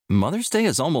Mother's Day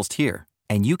is almost here,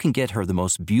 and you can get her the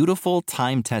most beautiful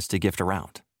time-tested gift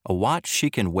around. A watch she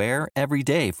can wear every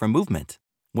day from Movement.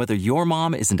 Whether your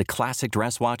mom is into classic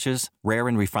dress watches, rare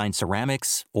and refined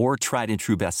ceramics, or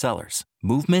tried-and-true bestsellers,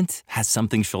 Movement has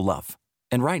something she'll love.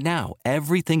 And right now,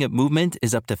 everything at Movement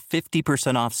is up to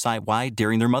 50% off site-wide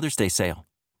during their Mother's Day sale.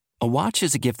 A watch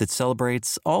is a gift that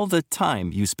celebrates all the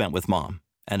time you spent with mom.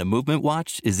 And a Movement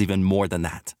watch is even more than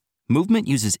that. Movement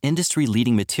uses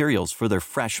industry-leading materials for their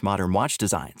fresh, modern watch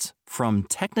designs, from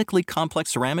technically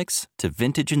complex ceramics to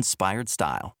vintage-inspired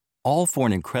style, all for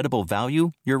an incredible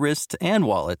value your wrist and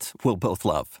wallet will both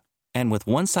love. And with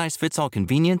one-size-fits-all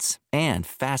convenience and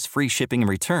fast free shipping and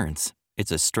returns,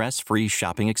 it's a stress-free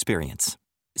shopping experience.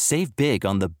 Save big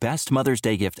on the best Mother's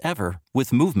Day gift ever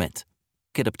with Movement.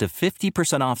 Get up to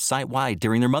 50% off site-wide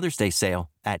during their Mother's Day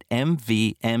sale at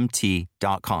mvmt.com.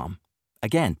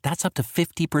 Again, that's up to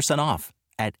 50% off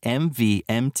at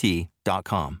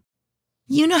mvmt.com.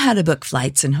 You know how to book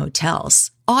flights and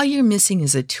hotels. All you're missing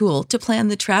is a tool to plan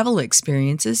the travel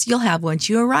experiences you'll have once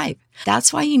you arrive.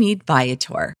 That's why you need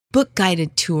Viator. Book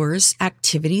guided tours,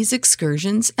 activities,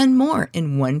 excursions, and more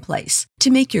in one place to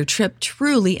make your trip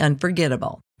truly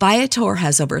unforgettable. Viator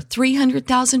has over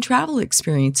 300,000 travel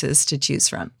experiences to choose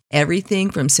from.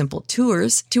 Everything from simple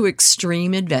tours to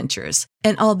extreme adventures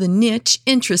and all the niche,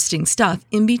 interesting stuff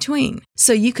in between.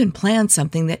 So you can plan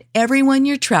something that everyone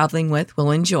you're traveling with will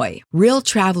enjoy. Real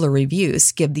traveler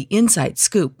reviews give the inside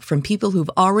scoop from people who've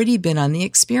already been on the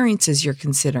experiences you're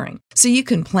considering. So you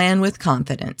can plan with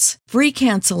confidence. Free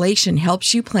cancellation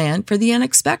helps you plan for the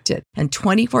unexpected. And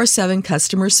 24/7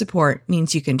 customer support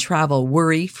means you can travel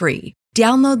worry-free.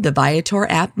 Download the Viator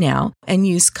app now and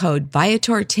use code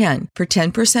Viator10 for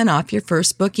 10% off your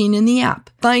first booking in the app.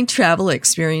 Find travel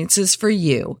experiences for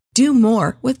you. Do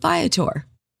more with Viator.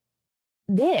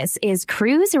 This is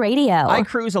Cruise Radio. I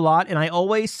cruise a lot, and I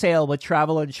always sail with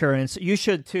travel insurance. You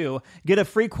should, too. Get a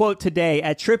free quote today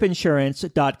at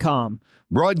tripinsurance.com.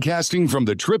 Broadcasting from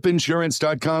the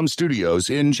tripinsurance.com studios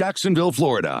in Jacksonville,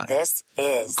 Florida. This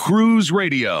is Cruise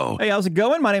Radio. Hey, how's it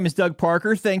going? My name is Doug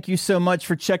Parker. Thank you so much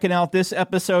for checking out this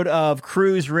episode of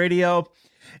Cruise Radio.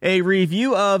 A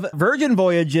review of Virgin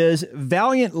Voyages'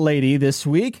 Valiant Lady this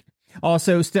week.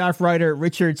 Also, staff writer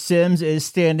Richard Sims is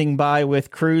standing by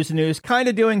with cruise news, kind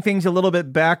of doing things a little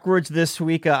bit backwards this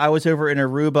week. I was over in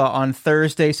Aruba on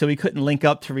Thursday, so we couldn't link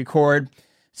up to record.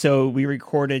 So we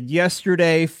recorded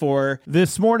yesterday for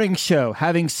this morning's show.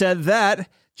 Having said that,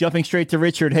 jumping straight to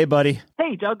Richard. Hey, buddy.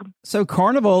 Hey, Doug. So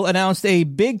Carnival announced a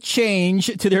big change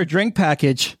to their drink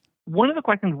package. One of the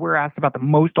questions we're asked about the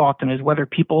most often is whether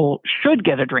people should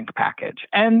get a drink package.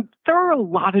 And there are a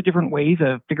lot of different ways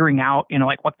of figuring out,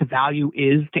 like what the value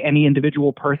is to any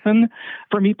individual person.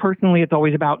 For me personally, it's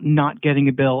always about not getting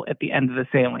a bill at the end of the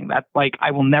sailing. That's like, I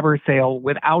will never sail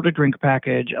without a drink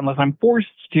package unless I'm forced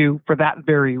to for that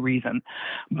very reason.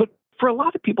 But for a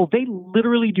lot of people, they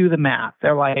literally do the math.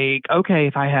 They're like, okay,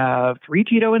 if I have 3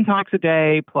 Tito and Talks a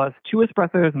day plus 2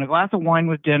 espressos and a glass of wine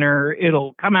with dinner,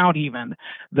 it'll come out even.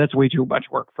 That's way too much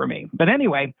work for me. But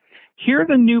anyway, here's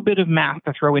a new bit of math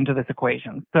to throw into this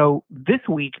equation. So this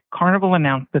week, Carnival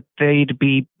announced that they'd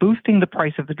be boosting the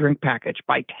price of the drink package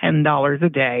by $10 a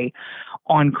day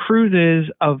on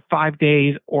cruises of 5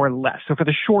 days or less. So for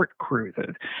the short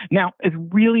cruises. Now, it's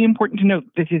really important to note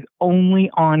this is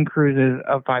only on cruises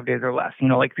of 5 days or less.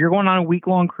 Like if you're going on a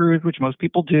week-long cruise, which most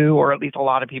people do, or at least a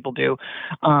lot of people do,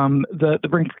 the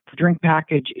drink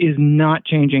package is not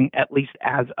changing, at least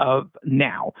as of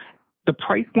now. The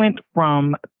price went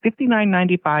from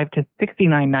 $59.95 to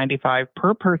 $69.95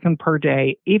 per person per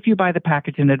day if you buy the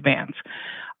package in advance,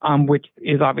 which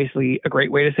is obviously a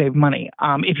great way to save money.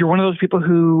 If you're one of those people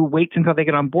who waits until they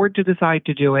get on board to decide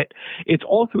to do it, it's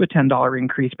also a $10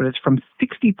 increase, but it's from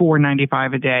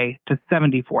 $64.95 a day to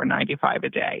 $74.95 a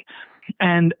day.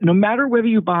 And no matter whether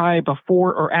you buy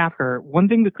before or after, one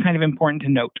thing that's kind of important to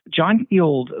note, John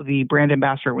Field, the brand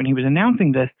ambassador, when he was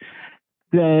announcing this,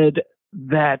 said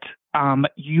that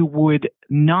you would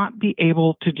not be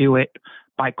able to do it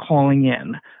by calling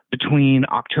in between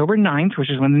October 9th,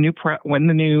 which is when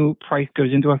the new price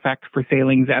goes into effect for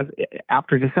sailings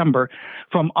after December.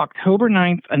 From October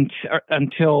 9th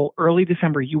until early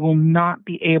December, you will not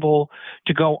be able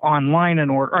to go online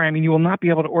and you will not be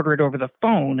able to order it over the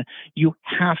phone. You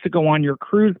have to go on your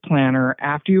cruise planner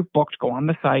after you've booked, go on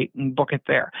the site and book it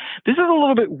there. This is a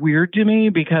little bit weird to me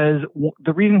because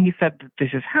the reason he said that this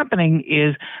is happening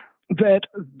is that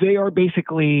they are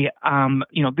basically,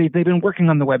 they've been working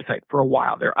on the website for a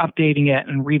while. They're updating it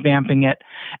and revamping it.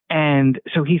 And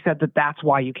so he said that that's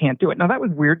why you can't do it. Now, that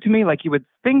was weird to me. Like, you would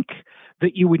think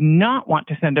that you would not want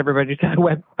to send everybody to the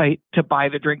website to buy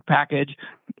the drink package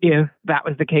if that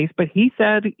was the case. But he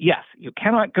said, yes, you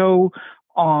cannot go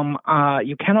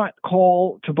you cannot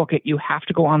call to book it. You have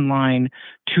to go online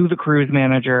to the cruise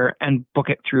manager and book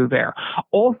it through there.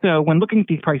 Also, when looking at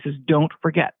these prices, don't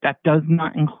forget that does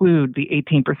not include the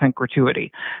 18%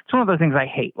 gratuity. It's one of those things I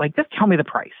hate. Like, just tell me the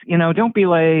price. Don't be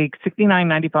like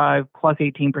 $69.95 plus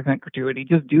 18% gratuity.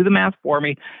 Just do the math for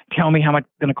me. Tell me how much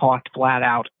it's going to cost flat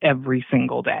out every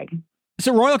single day.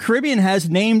 So Royal Caribbean has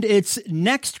named its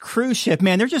next cruise ship.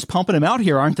 Man, they're just pumping them out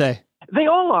here, aren't they? They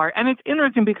all are. And it's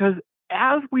interesting because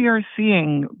as we are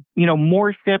seeing,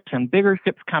 more ships and bigger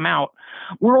ships come out,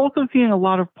 we're also seeing a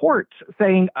lot of ports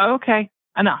saying, okay,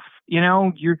 enough.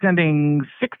 You're sending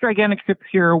 6 gigantic ships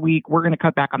here a week. We're going to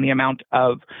cut back on the amount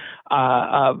of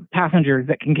passengers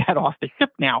that can get off the ship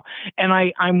now. And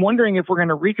I'm wondering if we're going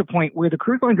to reach a point where the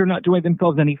cruise lines are not doing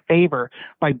themselves any favor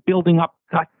by building up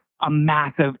such a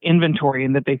massive inventory,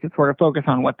 and that they should sort of focus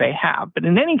on what they have. But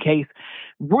in any case,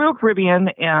 Royal Caribbean,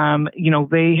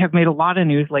 they have made a lot of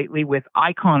news lately with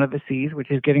Icon of the Seas,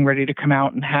 which is getting ready to come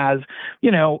out and has,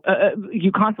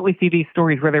 you constantly see these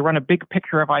stories where they run a big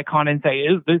picture of Icon and say,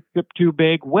 is this ship too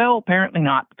big? Well, apparently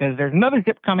not, because there's another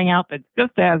ship coming out that's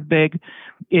just as big.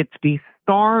 It's the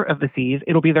Star of the Seas.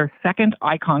 It'll be their second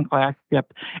Icon class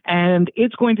ship, and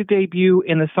it's going to debut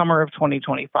in the summer of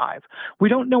 2025. We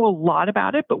don't know a lot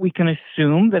about it, but we can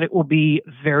assume that it will be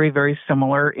very, very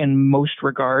similar in most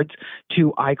regards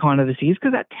to Icon of the Seas,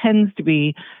 because that tends to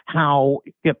be how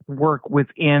ships work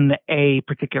within a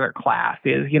particular class.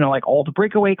 Is, like all the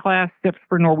breakaway class ships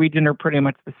for Norwegian are pretty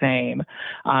much the same.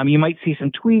 You might see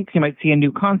some tweaks. You might see a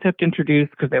new concept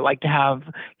introduced, because they like to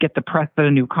get the press that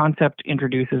a new concept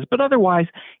introduces, but otherwise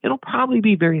it'll probably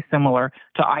be very similar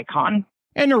to Icon.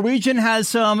 And Norwegian has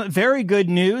some very good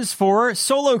news for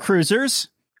solo cruisers.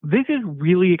 This is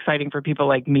really exciting for people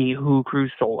like me who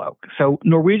cruise solo. So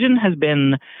Norwegian has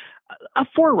been a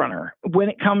forerunner when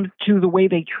it comes to the way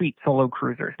they treat solo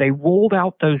cruisers. They rolled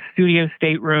out those studio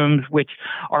staterooms, which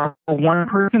are for one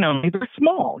person only. They're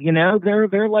small,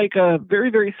 they're like a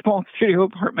very, very small studio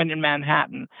apartment in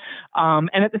Manhattan.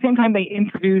 And at the same time, they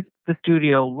introduced the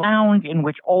studio lounge, in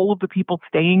which all of the people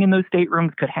staying in those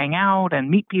staterooms could hang out and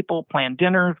meet people, plan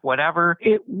dinners, whatever.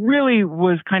 It really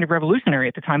was kind of revolutionary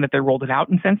at the time that they rolled it out.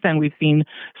 And since then, we've seen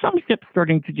some ships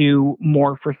starting to do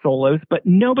more for solos, but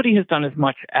nobody has done as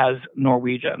much as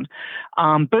Norwegian.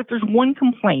 But if there's one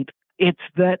complaint, it's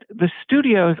that the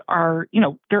studios are,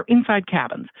 they're inside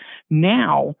cabins.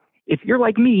 Now, if you're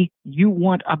like me, you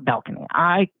want a balcony.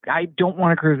 I don't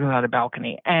want to cruise without a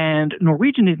balcony. And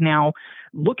Norwegian is now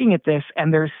looking at this,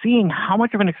 and they're seeing how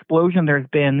much of an explosion there's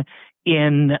been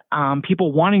in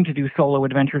people wanting to do solo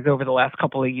adventures over the last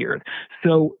couple of years.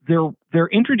 So they're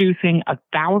introducing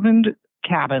 1,000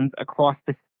 cabins across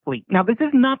the fleet. Now, this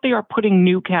is not they are putting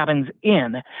new cabins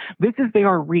in. This is they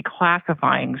are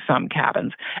reclassifying some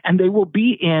cabins, and they will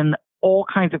be in all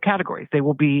kinds of categories. They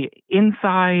will be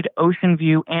inside, ocean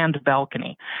view, and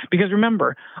balcony. Because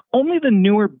remember, only the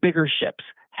newer, bigger ships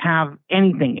have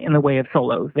anything in the way of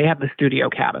solos. They have the studio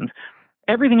cabins.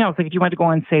 Everything else, like if you want to go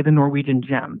on, say, the Norwegian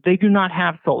Gem, they do not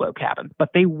have solo cabins, but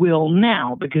they will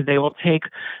now, because they will take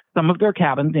some of their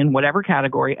cabins in whatever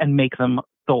category and make them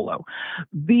solo.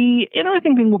 The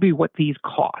interesting thing will be what these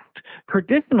cost.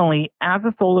 Traditionally, as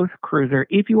a solo cruiser,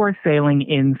 if you are sailing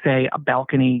in, say, a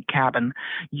balcony cabin,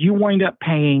 you wind up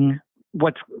paying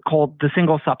what's called the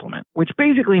single supplement, which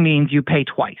basically means you pay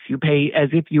twice. You pay as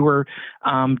if you were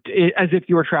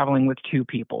traveling with two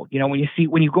people.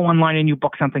 When you go online and you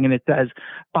book something and it says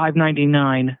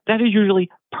 $5.99, that is usually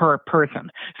per person.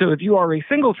 So if you are a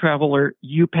single traveler,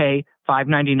 you pay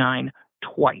 $5.99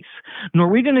 twice.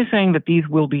 Norwegian is saying that these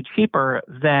will be cheaper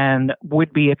than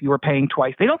would be if you were paying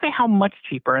twice. They don't say how much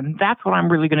cheaper, and that's what I'm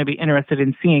really going to be interested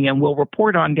in seeing, and we'll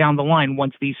report on down the line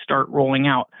once these start rolling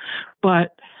out.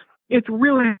 But it's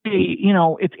really,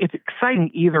 it's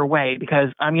exciting either way, because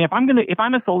if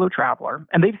I'm a solo traveler,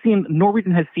 and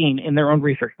Norwegian has seen in their own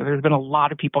research that there's been a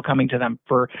lot of people coming to them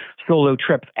for solo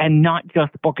trips and not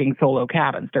just booking solo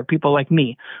cabins. There are people like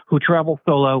me who travel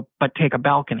solo but take a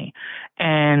balcony.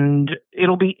 And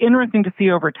it'll be interesting to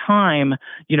see over time,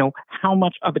 how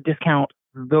much of a discount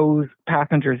those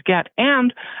passengers get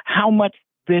and how much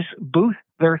this boosts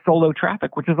their solo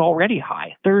traffic, which is already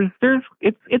high.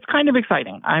 It's kind of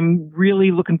exciting. I'm really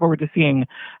looking forward to seeing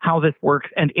how this works,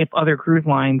 and if other cruise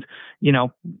lines,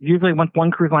 usually once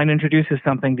one cruise line introduces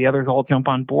something, the others all jump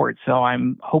on board. So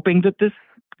I'm hoping that this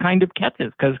kind of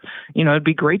catches, because, it'd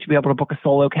be great to be able to book a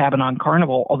solo cabin on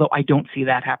Carnival, although I don't see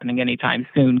that happening anytime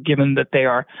soon, given that they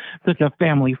are such a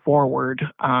family-forward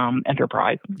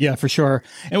enterprise. Yeah, for sure.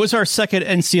 It was our second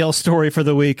NCL story for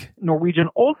the week. Norwegian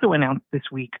also announced this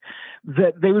week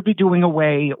that they would be doing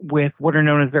away with what are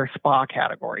known as their spa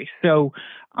category. So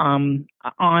on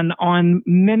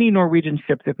many Norwegian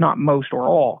ships, if not most or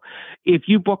all, if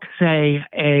you book, say,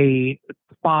 a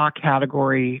spa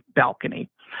category balcony,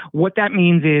 what that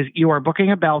means is you are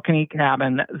booking a balcony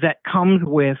cabin that comes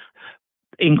with,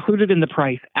 included in the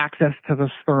price, access to the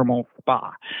thermal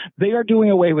spa. They are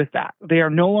doing away with that. They are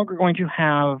no longer going to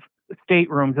have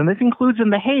staterooms, and this includes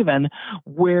in the Haven,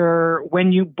 where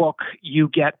when you book, you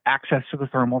get access to the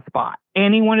thermal spa.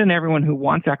 Anyone and everyone who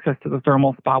wants access to the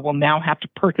thermal spa will now have to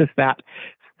purchase that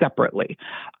separately.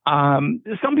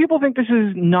 Some people think this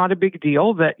is not a big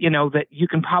deal, that you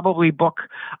can probably book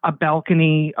a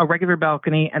balcony, a regular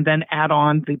balcony, and then add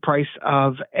on the price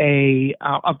of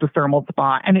the thermal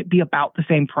spa, and it'd be about the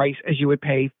same price as you would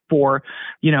pay for,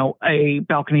 a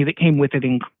balcony that came with it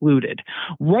included.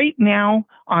 Right now,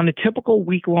 on a typical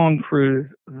week-long cruise,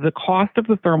 the cost of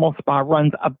the thermal spa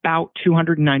runs about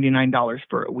 $299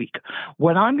 for a week.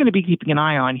 What I'm going to be keeping an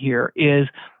eye on here is,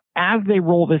 as they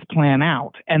roll this plan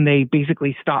out and they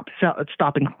basically stop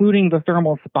including the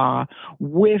thermal spa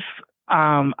with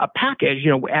a package,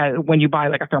 when you buy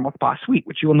like a thermal spa suite,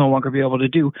 which you will no longer be able to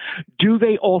do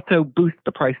they also boost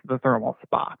the price of the thermal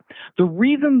spa? The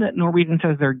reason that Norwegian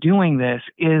says they're doing this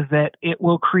is that it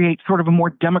will create sort of a more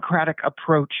democratic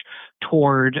approach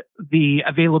toward the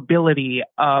availability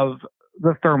of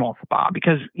the thermal spa,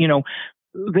 because,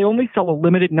 they only sell a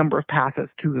limited number of passes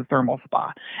to the thermal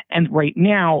spa. And right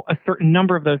now, a certain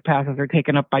number of those passes are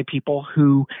taken up by people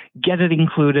who get it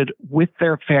included with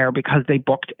their fare because they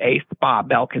booked a spa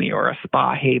balcony or a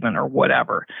spa haven or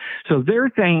whatever. So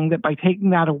they're saying that by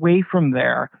taking that away from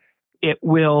there, it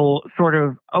will sort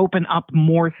of open up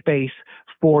more space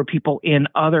for people in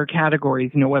other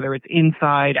categories, whether it's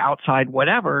inside, outside,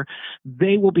 whatever.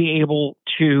 They will be able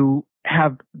to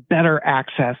have better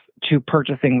access to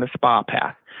purchasing the spa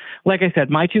pass. Like I said,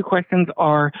 my two questions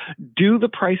are, do the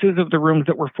prices of the rooms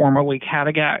that were formerly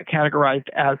categorized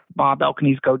as spa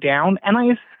balconies go down? And I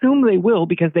assume they will,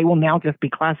 because they will now just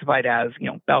be classified as,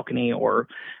 balcony or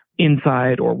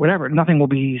inside or whatever. Nothing will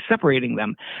be separating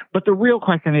them. But the real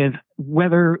question is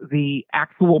whether the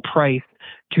actual price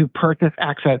to purchase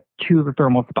access to the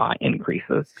thermal spa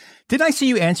increases. Didn't I see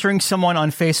you answering someone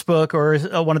on Facebook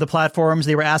or one of the platforms?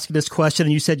 They were asking this question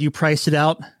and you said you priced it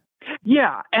out?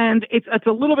 Yeah, and it's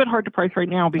a little bit hard to price right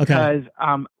now because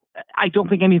I don't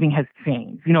think anything has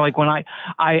changed. Like when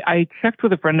I checked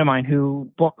with a friend of mine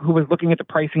who was looking at the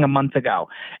pricing a month ago,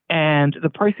 and the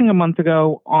pricing a month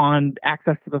ago on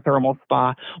access to the thermal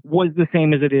spa was the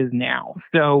same as it is now.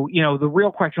 So, the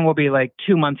real question will be like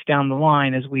 2 months down the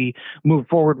line as we move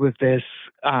forward with this,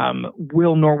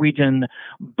 will Norwegian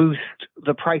boost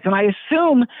the price? And I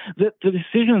assume that the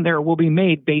decision there will be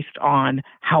made based on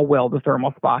how well the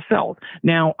thermal spa sells.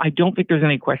 Now, I don't think there's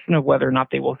any question of whether or not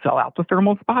they will sell out the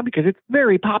thermal spa, because it's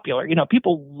very popular.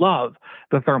 People love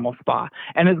the thermal spa.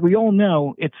 And as we all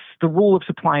know, it's the rule of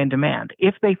supply and demand.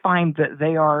 If they find that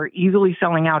they are easily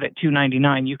selling out at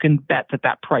 $299, you can bet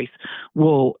that price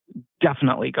will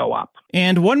definitely go up.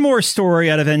 And one more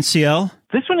story out of NCL.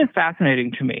 This one is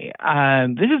fascinating to me.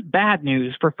 This is bad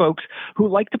news for folks who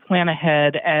like to plan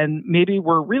ahead and maybe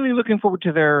were really looking forward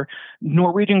to their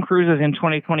Norwegian cruises in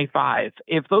 2025.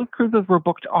 If those cruises were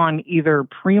booked on either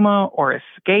Prima or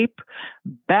Escape,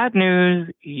 bad news,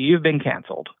 you've been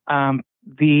canceled.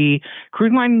 The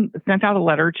cruise line sent out a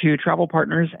letter to travel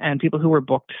partners and people who were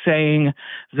booked saying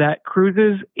that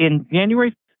cruises in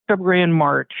January, February, and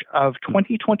March of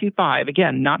 2025,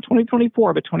 again, not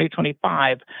 2024, but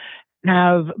 2025,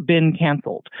 have been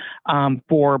canceled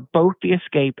for both the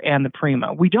Escape and the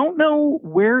Prima. We don't know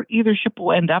where either ship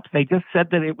will end up. They just said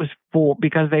that it was full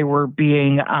because they were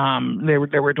being they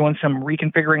were doing some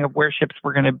reconfiguring of where ships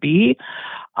were going to be.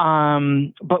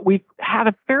 But we've had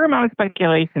a fair amount of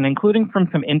speculation, including from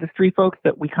some industry folks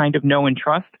that we kind of know and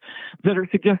trust, that are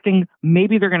suggesting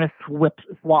maybe they're going to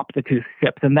swap the two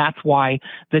ships, and that's why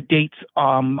the dates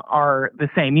are the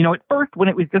same. At first, when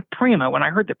it was just Prima, when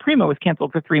I heard that Prima was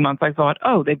canceled for 3 months, I thought,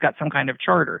 oh, they've got some kind of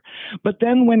charter. But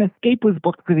then when Escape was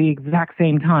booked for the exact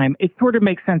same time, it sort of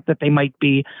makes sense that they might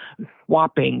be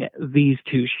swapping these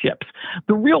two ships.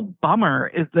 The real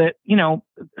bummer is that,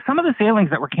 some of the sailings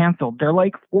that were canceled, they're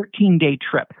like 14-day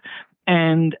trips.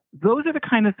 And those are the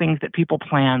kind of things that people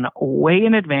plan way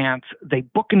in advance. They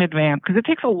book in advance because it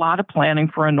takes a lot of planning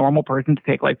for a normal person to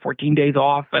take like 14 days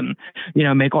off and,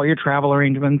 make all your travel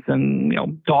arrangements and,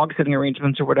 dog sitting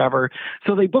arrangements or whatever.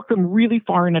 So they book them really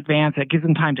far in advance. It gives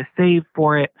them time to save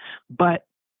for it. But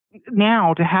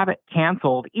now to have it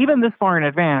canceled, even this far in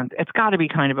advance, it's got to be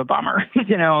kind of a bummer,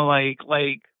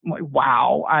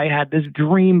 wow, I had this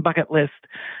dream bucket list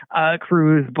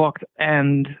cruise booked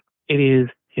and it is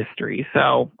history.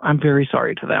 So I'm very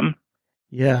sorry to them.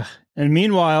 Yeah. And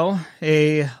meanwhile,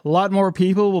 a lot more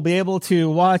people will be able to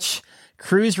watch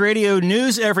Cruise Radio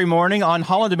News every morning on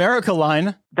Holland America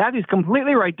line. That is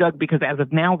completely right, Doug, because as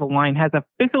of now, the line has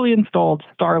officially installed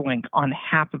Starlink on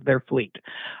half of their fleet.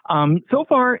 So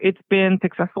far, it's been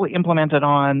successfully implemented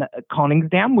on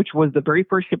Koningsdam, which was the very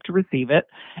first ship to receive it.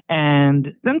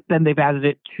 And since then, they've added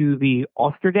it to the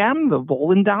Osterdam, the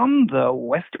Volendam, the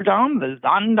Westerdam, the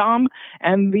Zaandam,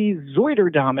 and the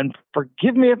Zuiderdam. And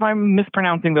forgive me if I'm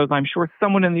mispronouncing those. I'm sure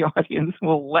someone in the audience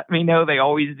will let me know. They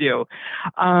always do.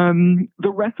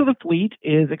 The rest of the fleet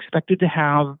is expected to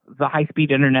have the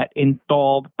high-speed internet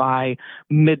installed by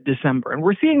mid-December. And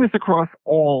we're seeing this across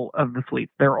all of the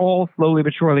fleets. They're all slowly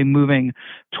but surely moving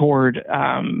toward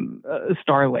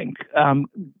Starlink.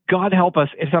 God help us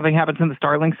if something happens and the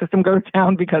Starlink system goes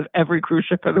down, because every cruise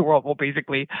ship in the world will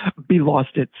basically be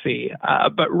lost at sea.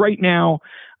 But right now,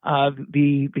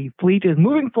 the fleet is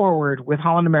moving forward with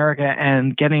Holland America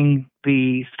and getting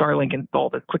the Starlink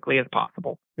installed as quickly as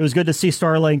possible. It was good to see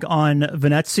Starlink on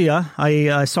Venezia.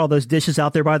 I saw those dishes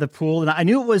out there by the pool, and I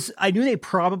knew they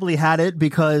probably had it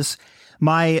because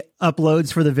my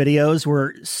uploads for the videos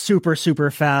were super,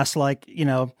 super fast. Like,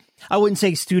 I wouldn't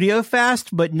say studio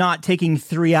fast, but not taking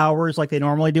 3 hours like they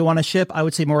normally do on a ship. I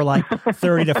would say more like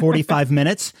 30 to 45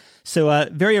 minutes. So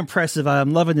very impressive.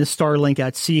 I'm loving this Starlink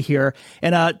at sea here.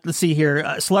 And let's see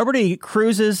here. Celebrity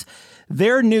Cruises,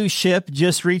 their new ship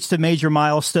just reached a major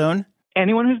milestone.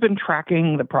 Anyone who's been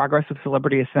tracking the progress of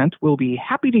Celebrity Ascent will be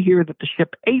happy to hear that the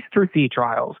ship aced her sea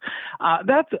trials.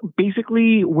 That's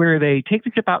basically where they take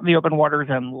the ship out in the open waters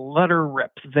and let her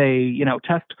rip. They,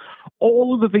 test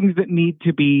all of the things that need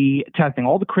to be testing,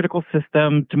 all the critical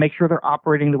systems to make sure they're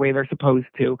operating the way they're supposed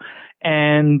to.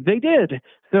 And they did.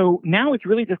 So now it's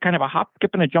really just kind of a hop,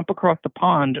 skip, and a jump across the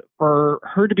pond for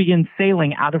her to begin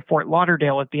sailing out of Fort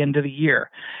Lauderdale at the end of the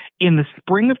year. In the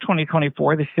spring of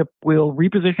 2024, the ship will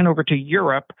reposition over to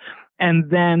Europe, and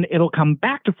then it'll come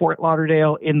back to Fort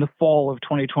Lauderdale in the fall of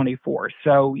 2024.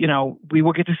 So, we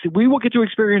will get to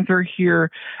experience her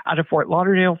here out of Fort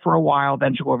Lauderdale for a while.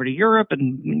 Then she'll go over to Europe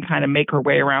and kind of make her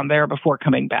way around there before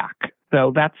coming back.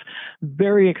 So that's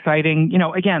very exciting.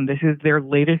 Again, this is their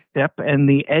latest step in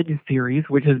the Edge series,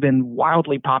 which has been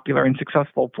wildly popular and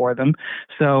successful for them.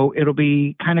 So it'll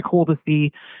be kind of cool to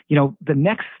see, the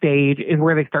next stage is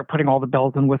where they start putting all the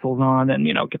bells and whistles on and,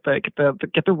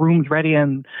 get the rooms ready.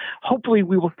 And hopefully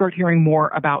we will start hearing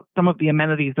more about some of the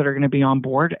amenities that are going to be on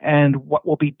board and what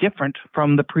will be different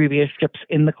from the previous ships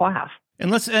in the class. And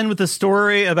let's end with a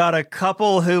story about a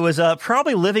couple who was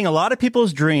probably living a lot of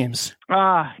people's dreams.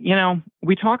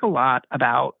 We talk a lot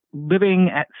about living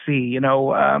at sea,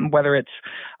 whether it's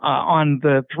on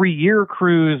the 3-year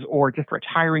cruise or just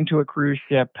retiring to a cruise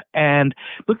ship. And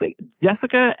looks like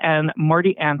Jessica and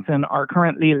Marty Anson are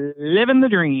currently living the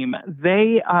dream.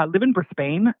 They live in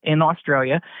Brisbane in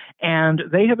Australia, and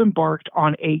they have embarked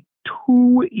on a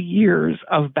 2 years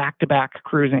of back-to-back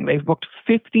cruising. They've booked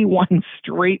 51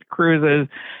 straight cruises,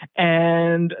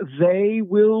 and they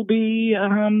will be,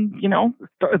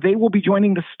 they will be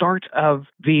joining the start of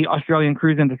the Australian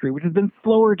cruise industry, which has been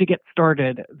slower to get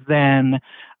started than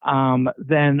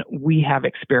we have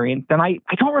experienced. And I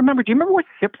don't remember. Do you remember what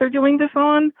ship they're doing this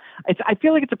on? I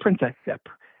feel like it's a princess ship.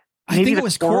 I think it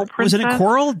was Coral. Was it a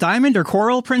Coral Diamond or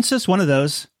Coral Princess? One of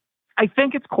those. I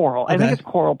think it's Coral. Okay. I think it's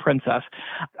Coral Princess.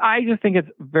 I just think it's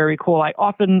very cool. I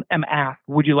often am asked,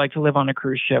 would you like to live on a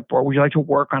cruise ship or would you like to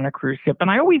work on a cruise ship?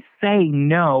 And I always say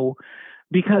no,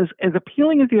 because as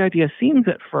appealing as the idea seems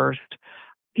at first,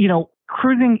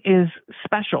 cruising is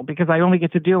special because I only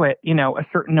get to do it, a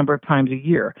certain number of times a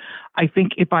year. I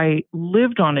think if I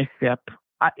lived on a ship,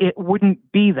 it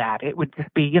wouldn't be that. It would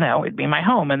just be, it'd be my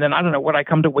home. And then I don't know, would I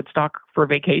come to Woodstock for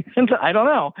vacations? I don't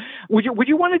know. Would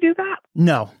you want to do that?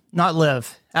 No, not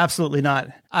live. Absolutely not.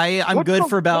 I'm good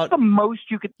for about... What's the most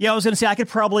you could... Yeah, I was going to say I could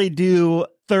probably do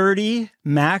 30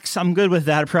 max. I'm good with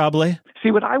that probably. See,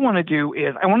 what I want to do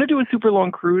is I want to do a super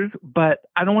long cruise, but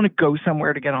I don't want to go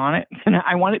somewhere to get on it. And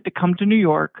I want it to come to New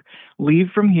York, leave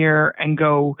from here, and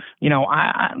go,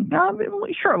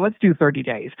 sure, let's do 30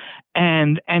 days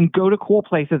and go to cool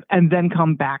places and then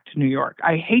come back to New York.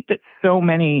 I hate that so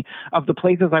many of the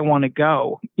places I want to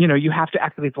go, you have to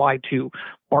actually fly to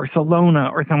Barcelona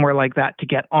or somewhere like that to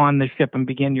get on the ship and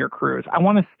begin your cruise. I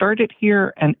want to start it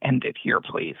here and end it here,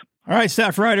 please. All right,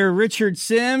 staff writer Richard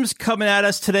Sims coming at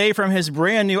us today from his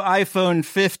brand new iPhone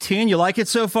 15. You like it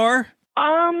so far?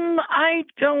 I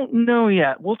don't know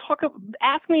yet. We'll talk.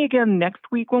 Ask me again next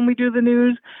week when we do the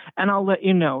news, and I'll let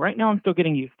you know. Right now, I'm still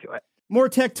getting used to it. More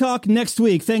tech talk next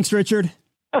week. Thanks, Richard.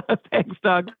 Thanks,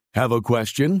 Doug. Have a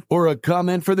question or a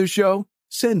comment for the show?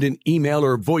 Send an email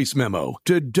or voice memo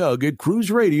to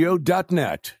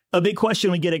doug@cruiseradio.net. A big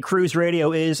question we get at Cruise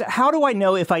Radio is, how do I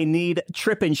know if I need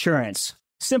trip insurance?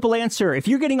 Simple answer. If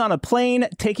you're getting on a plane,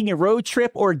 taking a road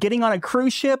trip, or getting on a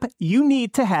cruise ship, you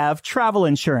need to have travel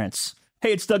insurance.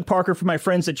 Hey, it's Doug Parker from my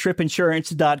friends at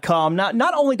tripinsurance.com.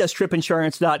 Not only does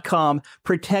tripinsurance.com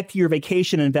protect your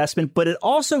vacation investment, but it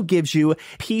also gives you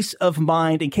peace of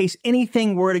mind in case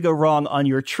anything were to go wrong on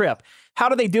your trip. How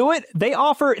do they do it? They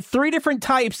offer 3 different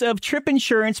types of trip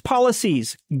insurance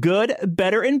policies. Good,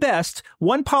 better, and best.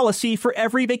 One policy for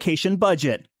every vacation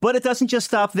budget. But it doesn't just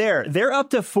stop there. They're up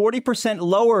to 40%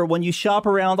 lower when you shop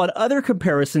around on other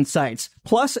comparison sites.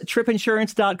 Plus,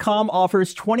 tripinsurance.com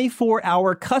offers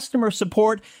 24-hour customer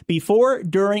support before,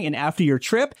 during, and after your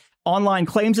trip, online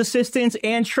claims assistance,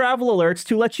 and travel alerts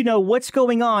to let you know what's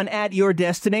going on at your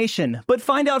destination. But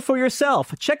find out for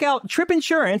yourself. Check out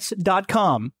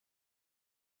tripinsurance.com.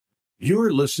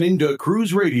 You're listening to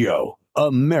Cruise Radio,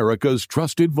 America's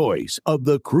trusted voice of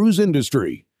the cruise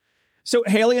industry. So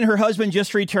Haley and her husband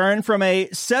just returned from a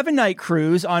 7-night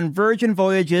cruise on Virgin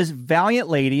Voyages Valiant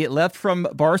Lady. It left from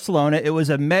Barcelona. It was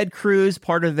a med cruise,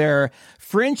 part of their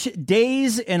French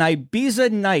Days and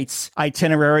Ibiza Nights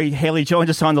itinerary. Haley joins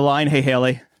us on the line. Hey,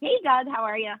 Haley. Hey, Doug. How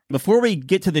are you? Before we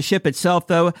get to the ship itself,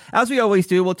 though, as we always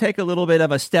do, we'll take a little bit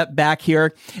of a step back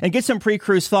here and get some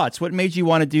pre-cruise thoughts. What made you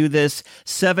want to do this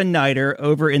 7-nighter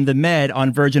over in the Med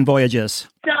on Virgin Voyages?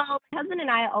 So my husband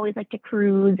and I always like to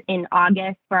cruise in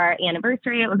August for our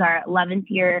anniversary. It was our 11th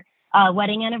year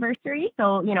wedding anniversary.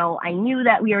 So, I knew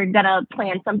that we were going to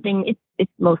plan something.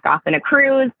 It's most often a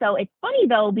cruise. So it's funny,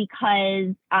 though,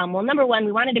 because, number one,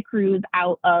 we wanted to cruise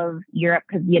out of Europe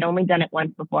because we had only done it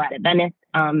once before out of Venice.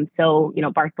 So,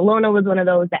 Barcelona was one of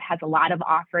those that has a lot of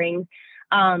offerings.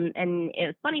 And it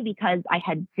was funny because I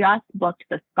had just booked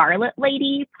the Scarlet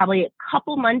Lady probably a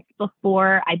couple months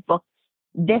before I booked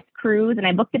this cruise, and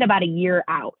I booked it about a year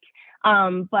out.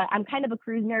 But I'm kind of a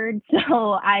cruise nerd,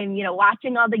 so I'm,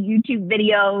 watching all the YouTube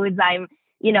videos. I'm,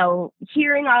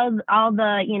 hearing all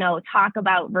the, talk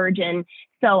about Virgin.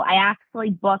 So I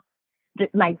actually booked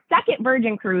my second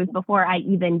Virgin cruise before I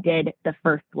even did the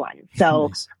first one.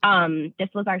 So, nice. This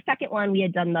was our second one. We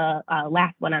had done the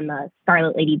last one on the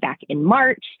Scarlet Lady back in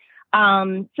March.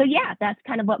 So yeah, that's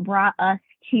kind of what brought us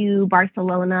to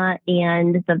Barcelona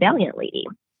and the Valiant Lady.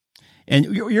 And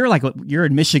you're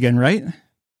in Michigan, right?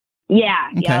 Yeah.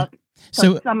 Okay. Yep.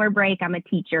 So summer break, I'm a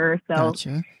teacher. So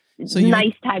gotcha. So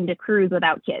nice time to cruise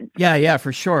without kids. Yeah,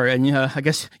 for sure. And I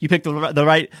guess you picked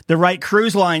the right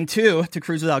cruise line too to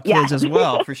cruise without kids as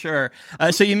well, for sure.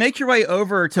 So you make your way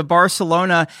over to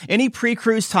Barcelona. Any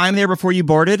pre-cruise time there before you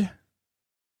boarded?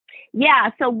 Yeah.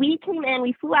 So we came in.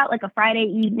 We flew out like a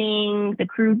Friday evening. The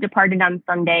cruise departed on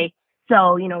Sunday.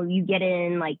 So, you get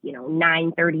in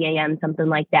 9:30 a.m., something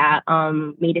like that,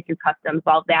 made it through customs,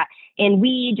 all of that. And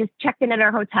we just checked in at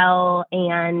our hotel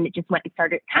and just went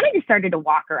and started to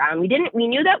walk around. We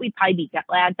knew that we'd probably be jet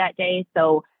lagged that day.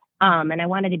 So, and I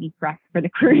wanted to be fresh for the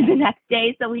cruise the next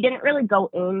day. So we didn't really go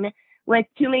in with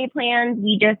too many plans.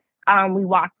 We just, we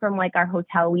walked from our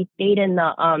hotel. We stayed in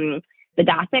the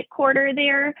Gothic quarter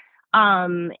there.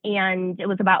 And it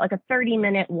was about a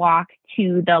 30-minute walk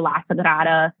to the La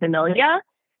Sagrada Familia.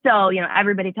 So,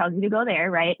 everybody tells you to go there,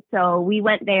 right? So we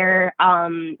went there.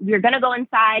 We were going to go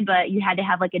inside, but you had to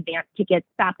have advance tickets,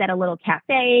 stopped at a little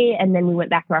cafe. And then we went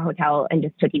back to our hotel and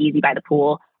just took it easy by the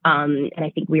pool. And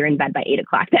I think we were in bed by 8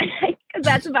 o'clock that night because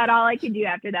that's about all I could do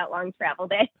after that long travel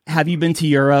day. Have you been to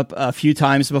Europe a few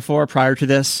times before prior to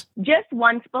this? Just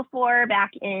once before.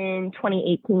 Back in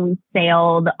 2018, we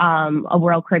sailed a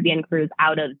Royal Caribbean cruise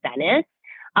out of Venice.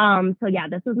 So yeah,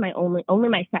 this was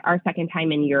our second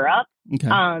time in Europe. Okay.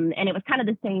 And it was kind of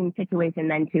the same situation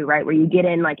then too, right? Where you get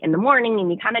in in the morning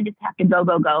and you kind of just have to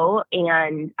go.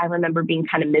 And I remember being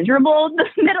kind of miserable in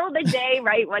the middle of the day,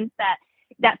 right? Once that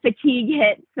fatigue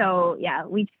hit. So yeah,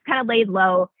 we just kind of laid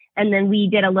low. And then we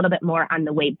did a little bit more on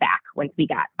the way back once we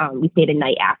got, we stayed a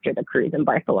night after the cruise in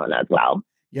Barcelona as well.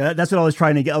 Yeah, that's what I was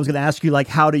trying to get. I was going to ask you, like,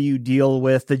 how do you deal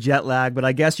with the jet lag? But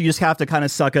I guess you just have to kind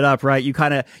of suck it up, right? You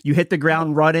hit the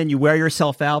ground running, you wear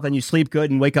yourself out, then you sleep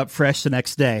good and wake up fresh the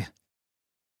next day.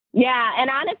 Yeah, and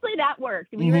honestly, that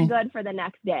worked. We were good for the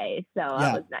next day, so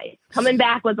that was nice. Coming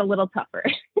back was a little tougher.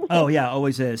 Oh, yeah,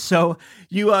 always is. So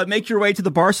you make your way to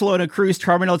the Barcelona cruise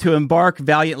terminal to embark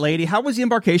Valiant Lady. How was the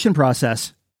embarkation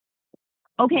process?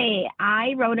 Okay,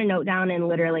 I wrote a note down and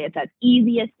literally it says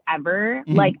easiest ever.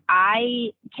 Like,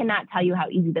 I cannot tell you how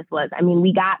easy this was. I mean,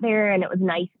 we got there and it was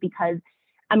nice because,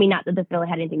 I mean, not that this really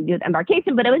had anything to do with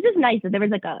embarkation, but it was just nice that there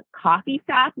was like a coffee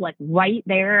shop, like right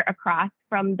there across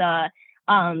from the,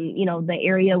 the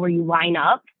area where you line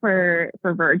up for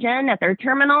Virgin at their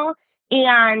terminal.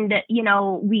 And,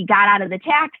 we got out of the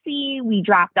taxi, we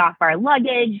dropped off our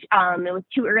luggage. It was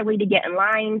too early to get in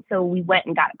line. So we went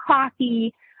and got a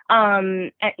coffee.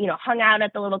 Hung out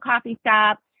at the little coffee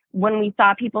shop. When we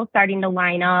saw people starting to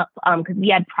line up, because we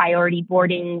had priority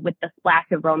boarding with the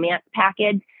Splash of Romance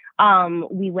package,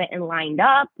 we went and lined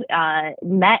up,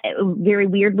 met a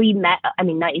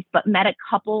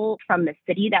couple from the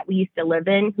city that we used to live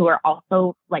in who are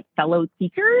also like fellow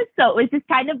teachers. So it was just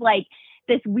kind of like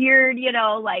this weird,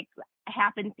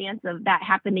 happenstance of that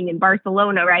happening in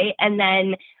Barcelona, right? And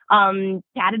then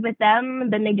chatted with them.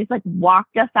 Then they just like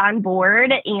walked us on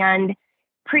board. And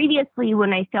previously,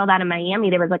 when I sailed out of Miami,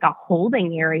 there was like a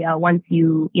holding area once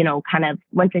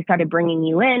once they started bringing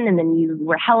you in, and then you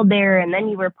were held there, and then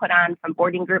you were put on some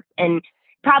boarding groups. And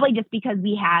probably just because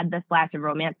we had the Splash of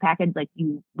Romance package,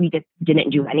 we just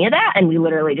didn't do any of that, and we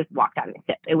literally just walked on the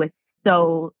ship. It was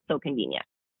so convenient.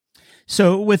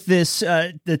 So with this,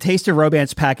 the Taste of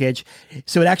Romance package,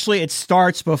 so it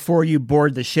starts before you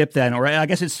board the ship then, or I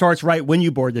guess it starts right when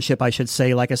you board the ship, I should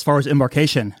say, like as far as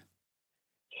embarkation.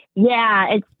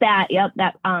 Yeah, it's that,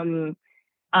 that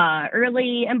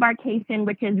early embarkation,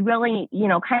 which is really,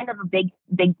 kind of a big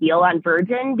deal on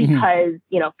Virgin because,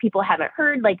 people haven't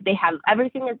heard, like they have,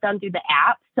 everything is done through the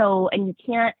app. So, and you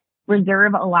can't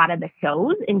reserve a lot of the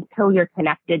shows until you're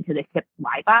connected to the ship's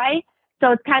Wi-Fi.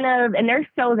 So it's kind of, and their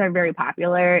shows are very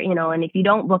popular, and if you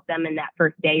don't book them in that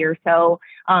first day or so,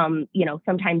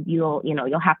 sometimes you'll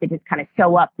have to just kind of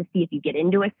show up to see if you get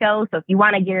into a show. So if you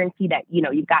want to guarantee that,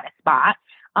 you've got a spot,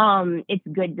 it's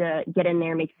good to get in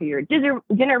there, make sure your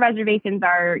dinner reservations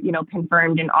are,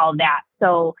 confirmed and all of that.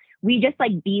 So we just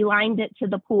like beelined it to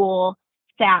the pool,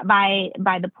 sat by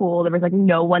the pool. There was like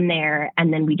no one there.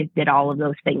 And then we just did all of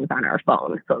those things on our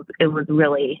phone. So it was a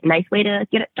really nice way to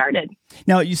get it started.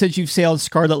 Now, you said you've sailed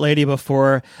Scarlet Lady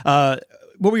before. What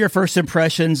were your first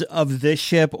impressions of this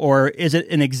ship, or is it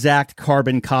an exact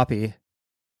carbon copy?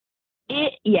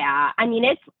 I mean,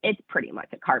 it's pretty much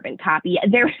a carbon copy.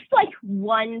 There's like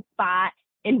one spot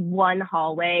in one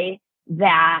hallway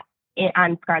that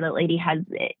on Scarlet Lady has,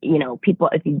 people,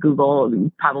 if you Google,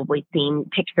 you've probably seen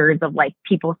pictures of like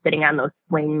people sitting on those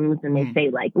swings and they say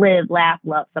like live, laugh,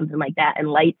 love, something like that, and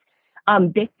lights.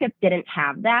 This ship didn't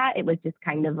have that. It was just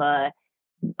kind of a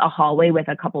hallway with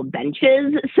a couple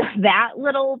benches. So that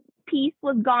little piece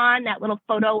was gone, that little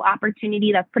photo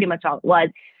opportunity. That's pretty much all it was.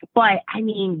 But I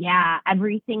mean,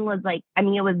 everything was like,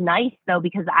 it was nice though,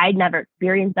 because I'd never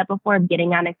experienced that before, of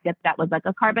getting on a ship that was like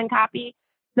a carbon copy.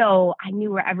 So I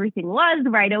knew where everything was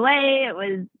right away. It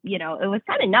was, it was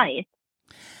kind of nice.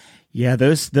 Yeah,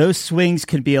 those swings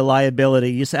can be a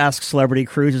liability. You just ask Celebrity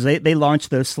Cruises. They launched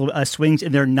those swings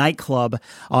in their nightclub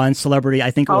on Celebrity.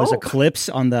 I think it was Eclipse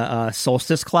on the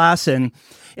Solstice class. And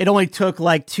it only took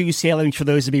like 2 sailings for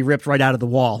those to be ripped right out of the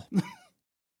wall.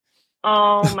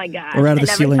 Oh my God. Or out of the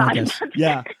ceiling, I guess.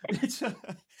 Yeah.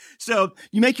 So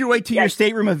you make your way to your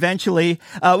stateroom eventually.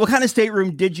 What kind of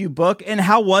stateroom did you book, and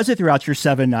how was it throughout your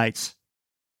 7 nights?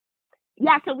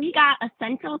 Yeah, so we got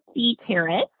Essential C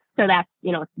Terrace. So that's,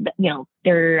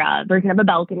 their version of a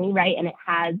balcony, right? And it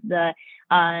has the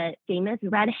famous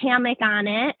red hammock on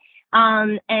it.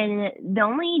 And the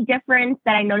only difference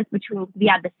that I noticed between, we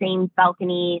had the same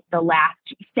balcony the last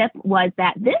ship, was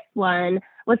that this one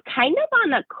was kind of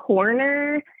on a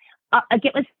corner.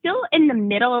 It was still in the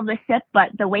middle of the ship, but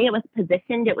the way it was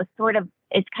positioned,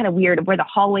 it's kind of weird where the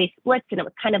hallway splits, and it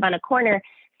was kind of on a corner.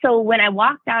 So when I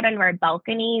walked out on our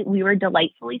balcony, we were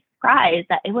delightfully surprised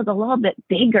that it was a little bit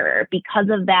bigger because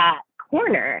of that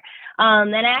corner.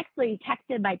 And I actually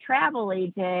texted my travel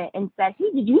agent and said,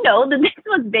 hey, did you know that this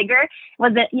was bigger?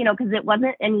 Was it, because it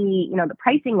wasn't any, the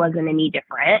pricing wasn't any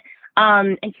different.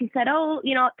 And she said,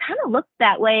 it kind of looks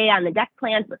that way on the deck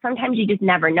plans, but sometimes you just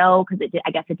never know, because I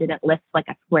guess it didn't list like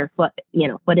a square foot,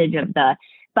 footage of the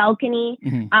balcony.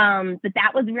 But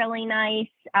that was really nice.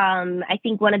 I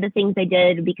think one of the things they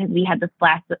did, because we had the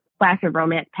splash of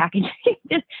romance package,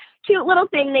 just cute little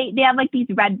thing. They have like these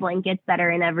red blankets that are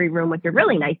in every room, which are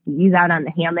really nice to use out on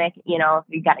the hammock, you know,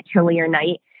 if you got a chillier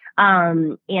night.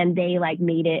 And they like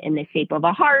made it in the shape of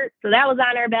a heart. So that was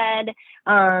on our bed.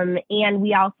 And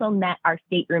we also met our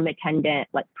stateroom attendant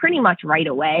like pretty much right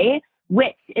away,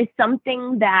 which is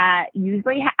something that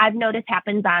usually I've noticed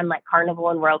happens on like Carnival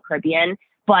and Royal Caribbean.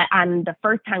 But on the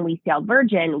first time we sailed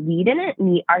Virgin, we didn't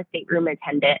meet our stateroom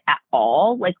attendant at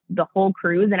all, like the whole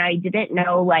cruise. And I didn't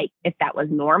know like if that was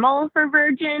normal for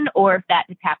Virgin or if that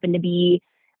just happened to be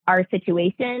our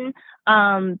situation.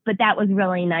 But that was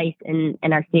really nice. And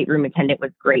our stateroom attendant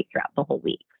was great throughout the whole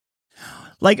week.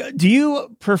 Like, do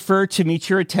you prefer to meet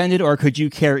your attendant or could you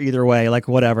care either way? Like,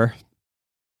 whatever.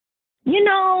 You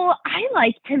know, I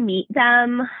like to meet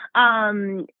them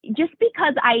just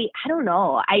because I don't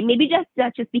know.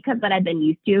 That's just because that I've been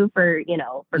used to for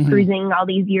cruising all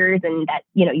these years, and that,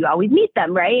 you know, you always meet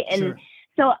them, right? And Sure.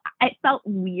 so it felt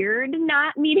weird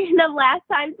not meeting them last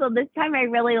time. So this time I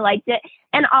really liked it.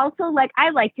 And also, like, I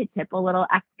like to tip a little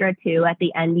extra too at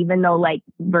the end, even though like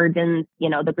Virgin's, you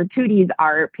know, the gratuities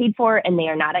are paid for and they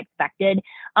are not expected.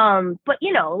 But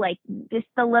you know, like just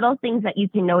the little things that you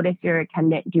can notice your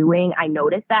attendant doing. I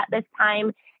noticed that this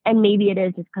time. And maybe it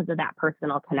is just because of that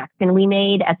personal connection we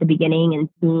made at the beginning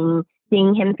and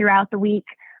seeing him throughout the week.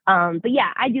 But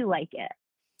yeah, I do like it.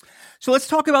 So let's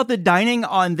talk about the dining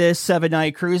on this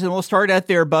 7-night cruise, and we'll start at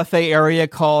their buffet area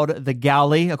called the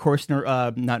galley. Of course,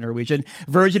 not Norwegian.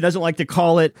 Virgin doesn't like to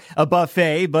call it a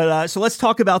buffet, but so let's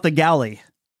talk about the galley.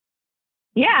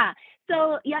 Yeah.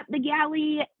 So, yeah, the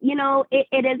galley, you know,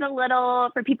 it is a little,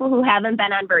 for people who haven't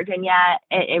been on Virgin yet,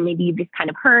 and maybe you've just kind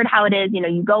of heard how it is, you know,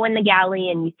 you go in the galley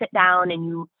and you sit down and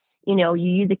you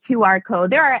use a QR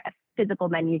code. There are physical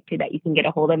menus too that you can get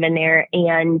a hold of in there.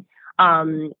 And,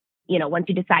 you know, once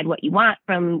you decide what you want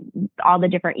from all the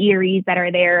different eateries that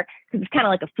are there, because it's kind of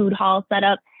like a food hall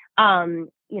setup,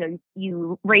 you know,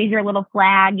 you raise your little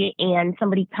flag and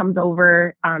somebody comes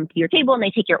over to your table and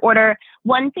they take your order.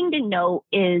 One thing to note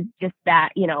is just that,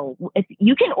 you know, if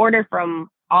you can order from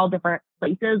all different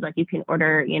places, like you can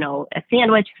order, you know, a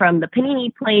sandwich from the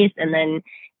panini place and then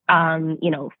you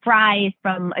know, fries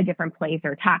from a different place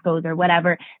or tacos or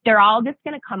whatever. They're all just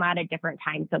going to come out at different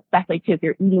times. So especially too, if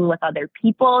you're eating with other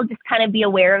people, just kind of be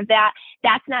aware of that.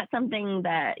 That's not something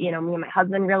that, you know, me and my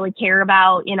husband really care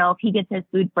about. You know, if he gets his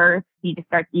food first, he just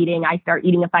starts eating. I start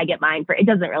eating if I get mine first. It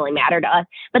doesn't really matter to us,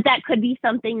 but that could be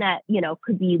something that, you know,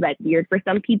 could be like weird for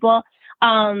some people.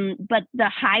 But the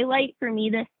highlight for me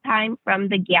this time from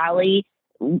the galley,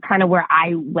 kind of where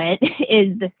I went,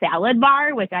 is the salad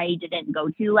bar, which I didn't go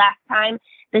to last time.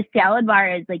 The salad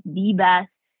bar is like the best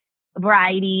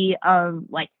variety of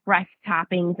like fresh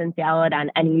toppings and salad on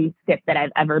any ship that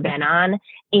I've ever been on.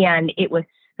 And it was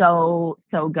so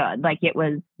good. Like it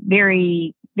was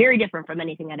very, very different from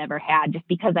anything I'd ever had, just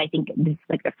because I think this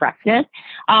like the freshness.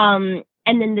 And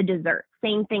then the dessert,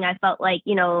 same thing. I felt like,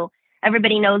 you know,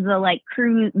 everybody knows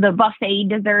the buffet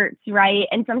desserts, right?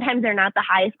 And sometimes they're not the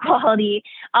highest quality.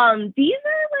 These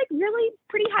are like really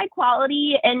pretty high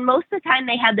quality. And most of the time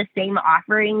they had the same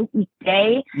offerings each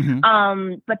day.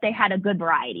 But they had a good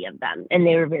variety of them and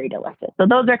they were very delicious. So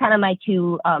those are kind of my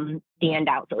two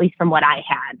standouts, at least from what I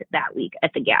had that week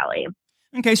at the galley.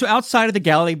 Okay, so outside of the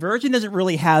galley, Virgin doesn't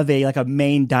really have a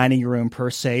main dining room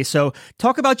per se. So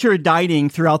talk about your dining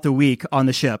throughout the week on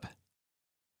the ship.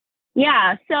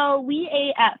 Yeah, so we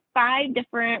ate at 5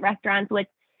 different restaurants, which,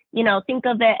 you know, think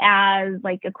of it as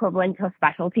like equivalent to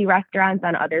specialty restaurants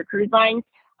on other cruise lines.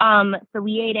 So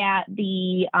we ate at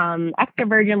the Extra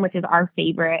Virgin, which is our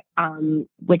favorite,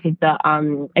 which is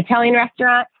the Italian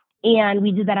restaurant. And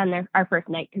we did that on our first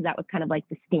night because that was kind of like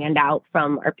the standout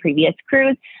from our previous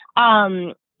cruise.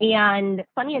 And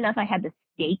funny enough, I had the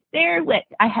steak there, which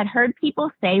I had heard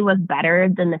people say was better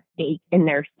than the steak in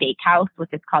their steakhouse, which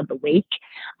is called the Wake.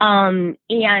 And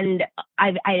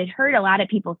I had heard a lot of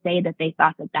people say that they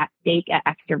thought that steak at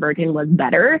Extra Virgin was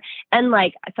better. And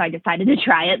so I decided to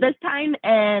try it this time.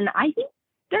 And I think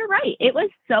they're right. It was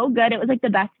so good. It was like the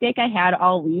best steak I had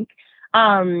all week.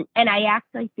 And I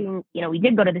actually think, you know, we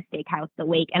did go to the steakhouse, the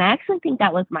Wake, and I actually think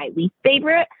that was my least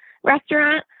favorite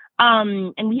restaurant.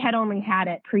 And we had only had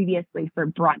it previously for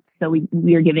brunch. So we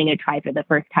were giving it a try for the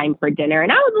first time for dinner.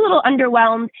 And I was a little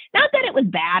underwhelmed. Not that it was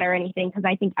bad or anything, because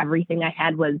I think everything I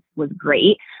had was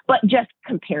great, but just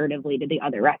comparatively to the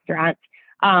other restaurants.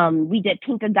 We did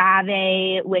Pink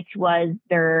Agave, which was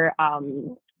their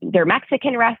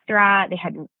Mexican restaurant. They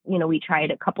had, you know, we tried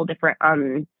a couple different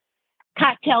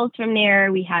cocktails from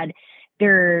there. We had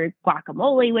There's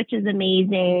guacamole, which is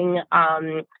amazing.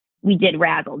 We did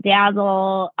Razzle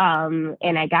Dazzle.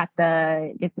 And I got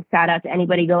just a shout out to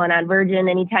anybody going on Virgin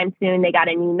anytime soon. They got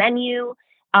a new menu.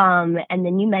 And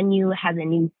the new menu has a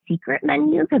new secret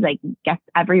menu, because I guess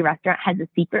every restaurant has a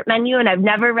secret menu. And I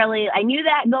knew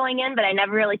that going in, but I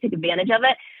never really took advantage of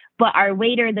it. But our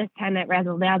waiter this time at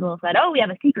Razzle Dazzle said, "Oh, we have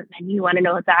a secret menu. You want to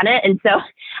know what's on it?" And so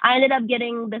I ended up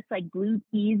getting this like blue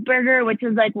cheeseburger, which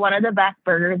is like one of the best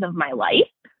burgers of my life.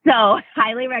 So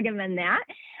highly recommend that.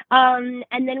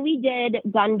 And then we did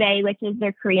Gunbae, which is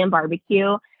their Korean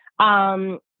barbecue.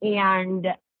 And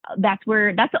that's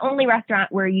the only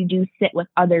restaurant where you do sit with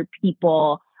other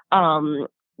people,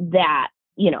 that,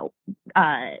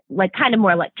 like kind of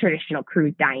more like traditional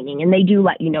cruise dining. And they do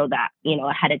let you know that,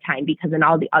 ahead of time, because in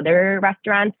all the other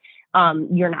restaurants,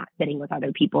 you're not sitting with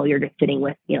other people. You're just sitting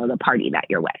with, the party that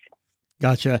you're with.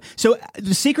 Gotcha. So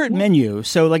the secret menu.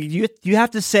 So like you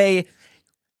have to say,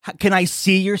 can I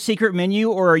see your secret menu,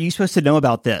 or are you supposed to know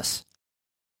about this?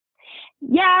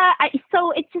 Yeah.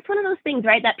 So it's just one of those things,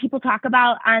 right, that people talk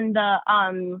about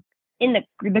on in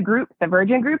the groups, the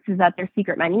Virgin groups, is that their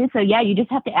secret menu. So yeah, you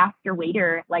just have to ask your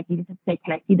waiter, like you just have to say,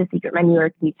 "Can I see the secret menu, or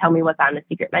can you tell me what's on the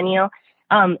secret menu?"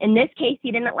 In this case,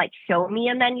 he didn't like show me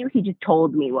a menu. He just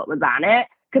told me what was on it,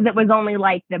 because it was only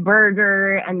like the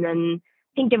burger, and then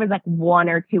I think there was like one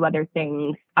or two other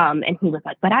things. And he was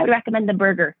like, "But I would recommend the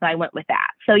burger." So I went with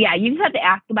that. So yeah, you just have to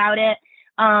ask about it.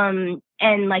 And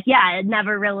like, yeah, it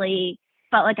never really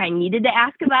felt like I needed to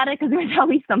ask about it, because there was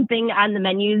always something on the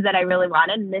menus that I really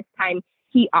wanted. And this time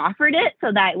he offered it.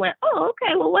 So that I went, "Oh,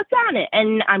 okay, well, what's on it?"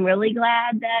 And I'm really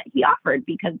glad that he offered,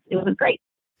 because it was great.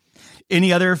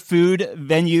 Any other food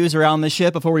venues around the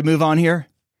ship before we move on here?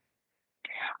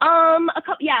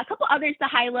 A couple others to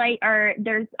highlight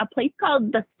there's a place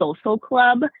called the Social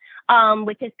Club,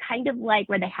 which is kind of like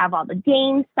where they have all the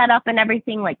games set up and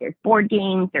everything. Like there's board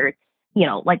games, there's,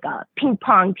 like ping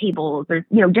pong tables, there's,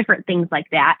 different things like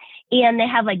that. And they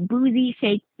have like boozy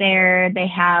shakes there. They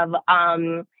have,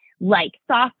 like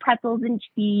soft pretzels and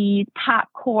cheese,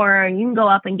 popcorn. You can go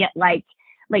up and get like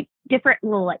different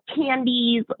little like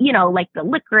candies, like the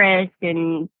licorice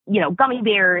and, gummy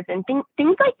bears and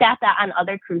things like that on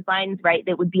other cruise lines, right,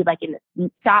 that would be like in the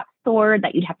sweet shop store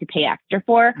that you'd have to pay extra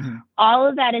for. Mm-hmm. All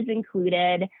of that is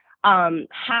included.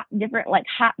 Different like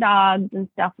hot dogs and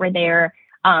stuff were there.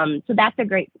 So that's a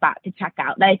great spot to check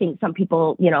out. That I think some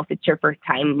people, if it's your first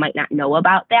time, might not know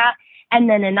about that. And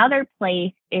then another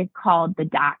place is called the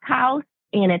Dock House,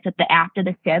 and it's at the aft of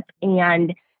the ship.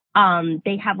 And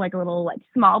they have like a little like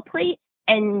small plate.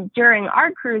 And during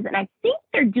our cruise, and I think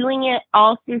they're doing it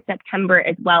all through September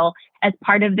as well, as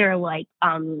part of their like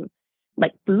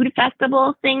food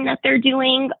festival thing that they're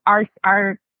doing. Our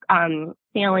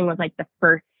sailing was like the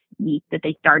first week that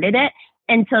they started it.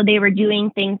 And so they were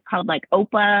doing things called like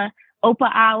Opa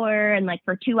hour. And like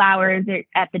for 2 hours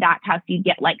at the Dock House, you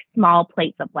get like small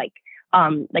plates of like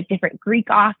different Greek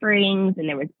offerings, and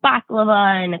there was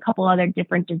baklava and a couple other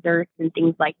different desserts and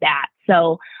things like that.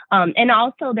 So, and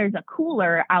also there's a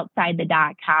cooler outside the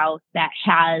Dock House that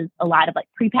has a lot of like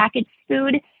prepackaged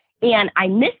food. And I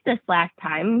missed this last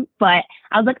time, but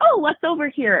I was like, "Oh, what's over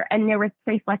here?" And there was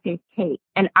tres leches cake.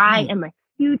 And I am a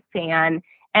huge fan.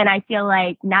 And I feel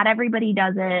like not everybody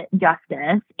does it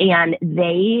justice. And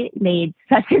they made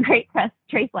such a great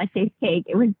tres leches cake.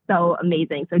 It was so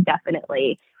amazing. So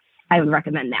definitely, I would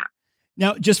recommend that.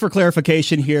 Now, just for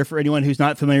clarification here, for anyone who's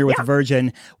not familiar with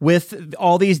Virgin, with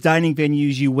all these dining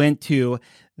venues you went to,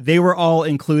 they were all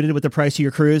included with the price of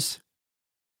your cruise?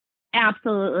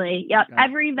 Absolutely. Yep. Okay.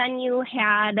 Every venue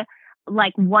had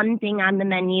like one thing on the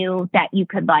menu that you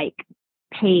could like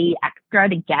pay extra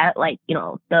to get, like,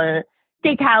 the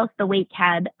steakhouse, the wake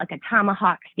had like a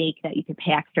tomahawk steak that you could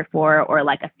pay extra for, or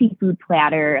like a seafood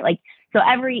platter. Like, so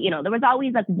there was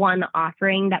always like one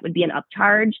offering that would be an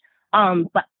upcharge.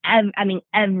 But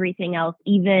everything else,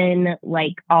 even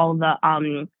like all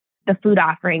the food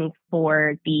offerings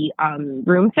for the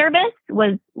room service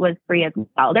was free as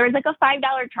well. There was like a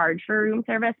 $5 charge for room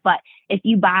service, but if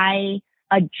you buy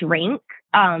a drink,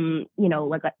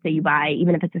 like let's say you buy,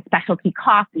 even if it's a specialty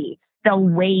coffee, they'll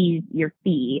waive your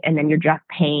fee, and then you're just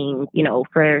paying,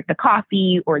 for the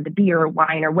coffee or the beer or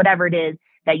wine or whatever it is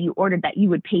that you ordered that you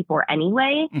would pay for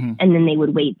anyway. Mm-hmm. And then they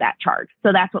would waive that charge.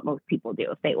 So that's what most people do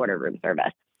if they order room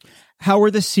service. How were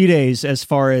the sea days as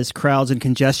far as crowds and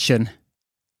congestion?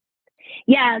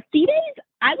 Yeah, sea days,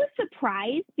 I was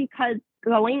surprised because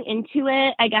going into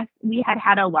it, I guess we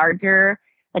had a larger,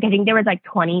 like I think there was like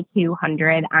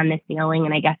 2,200 on the sailing.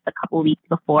 And I guess a couple of weeks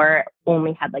before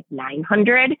only had like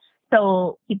 900.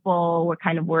 So people were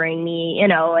kind of worrying me, you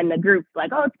know, and the group's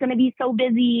like, oh, it's going to be so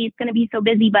busy. It's going to be so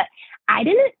busy. But I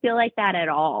didn't feel like that at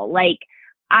all. Like,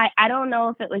 I don't know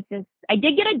if it was just, I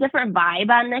did get a different vibe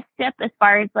on this ship as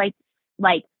far as like,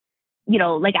 you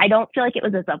know, like I don't feel like it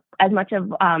was as much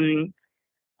of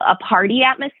a party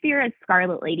atmosphere as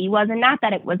Scarlet Lady was. And not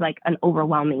that it was like an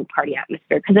overwhelming party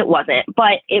atmosphere, because it wasn't,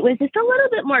 but it was just a little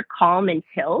bit more calm and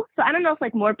chill. So I don't know if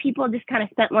like more people just kind of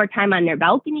spent more time on their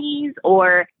balconies,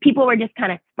 or people were just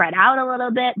kind of spread out a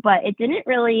little bit, but it didn't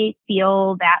really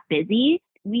feel that busy.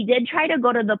 We did try to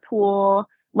go to the pool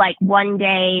like one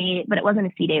day, but it wasn't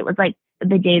a sea day. It was like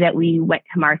the day that we went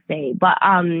to Marseille, but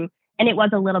and it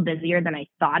was a little busier than I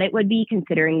thought it would be,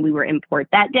 considering we were in port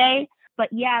that day. But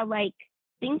yeah, like,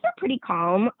 things are pretty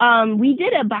calm. We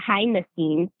did a behind the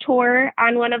scenes tour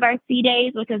on one of our sea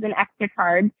days, which was an extra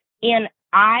charge. And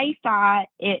I thought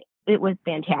it was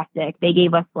fantastic. They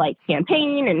gave us like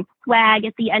champagne and swag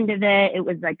at the end of it. It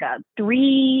was like a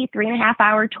 3.5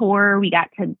 hour tour. We got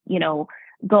to, you know,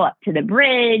 go up to the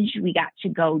bridge. We got to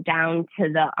go down to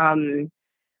the,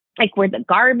 like where the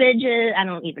garbage is. I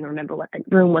don't even remember what the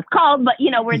room was called, but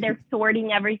you know, where they're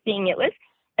sorting everything. It was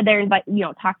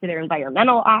talk to their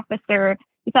environmental officer.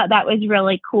 We thought that was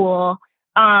really cool.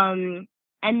 And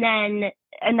then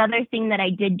another thing that I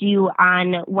did do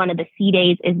on one of the sea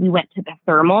days is we went to the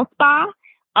thermal spa.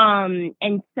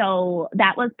 And so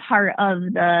that was part of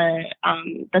the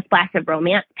Splash of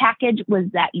Romance package, was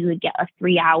that you would get a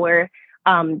 3-hour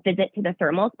visit to the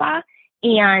thermal spa.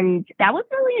 And that was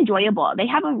really enjoyable. They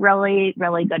have a really,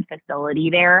 really good facility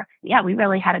there. Yeah, we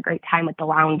really had a great time with the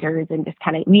loungers, and just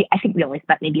kind of, I think we only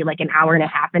spent maybe like an hour and a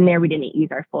half in there. We didn't use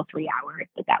our full 3 hours,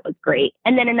 but that was great.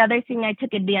 And then another thing I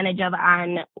took advantage of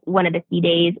on one of the sea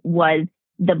days was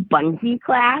the bungee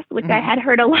class, which I had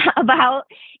heard a lot about.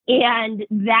 And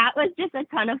that was just a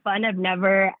ton of fun. I've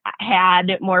never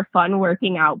had more fun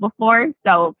working out before.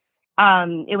 So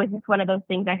it was just one of those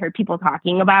things I heard people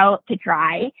talking about to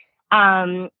try.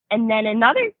 And then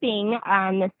another thing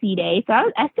on the sea day, so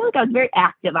I feel like I was very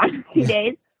active on the sea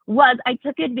days, was I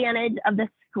took advantage of the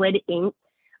Squid Ink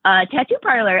tattoo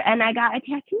parlor, and I got a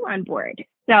tattoo on board.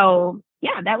 So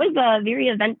yeah, that was a very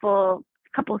eventful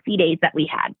couple sea days that we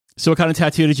had. So what kind of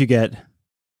tattoo did you get?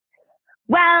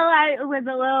 Well, I was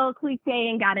a little cliche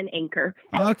and got an anchor.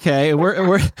 Okay.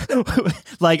 Where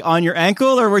like on your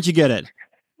ankle, or where'd you get it?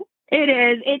 It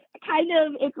is.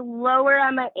 It's lower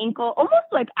on my ankle, almost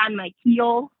like on my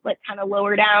heel, but kind of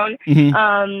lower down.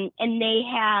 Mm-hmm. And they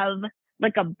have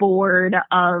like a board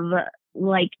of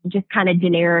like just kind of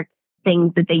generic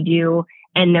things that they do.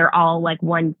 And they're all like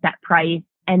one set price.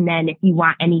 And then if you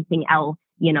want anything else,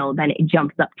 you know, then it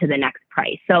jumps up to the next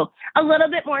price. So a little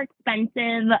bit more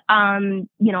expensive,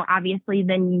 you know, obviously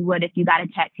than you would if you got a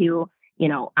tattoo, you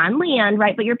know, on land,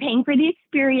 right? But you're paying for the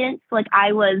experience. Like,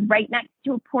 I was right next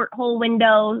to a porthole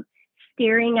window,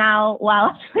 staring out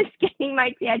while I was getting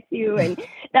my tattoo. And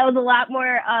that was a lot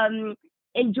more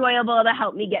enjoyable to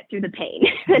help me get through the pain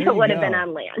than it would have been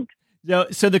on land.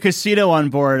 So the casino on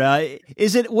board,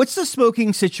 what's the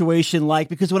smoking situation like?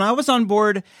 Because when I was on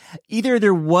board, either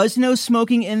there was no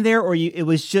smoking in there, or it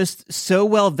was just so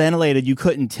well ventilated you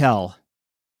couldn't tell.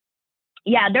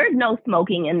 Yeah, there's no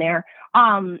smoking in there,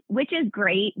 which is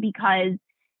great, because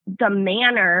the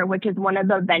Manor, which is one of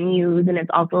the venues, and it's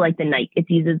also like it's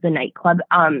used as the nightclub.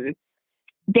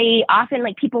 They often,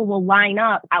 like, people will line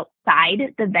up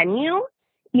outside the venue,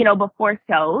 you know, before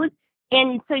shows.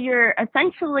 And so you're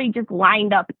essentially just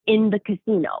lined up in the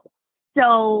casino.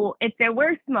 So if there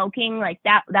were smoking, like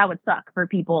that would suck for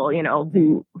people, you know,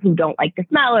 who don't like the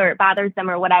smell, or it bothers them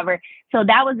or whatever. So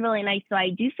that was really nice. So I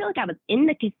do feel like I was in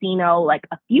the casino like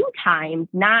a few times,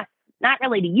 not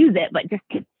really to use it, but just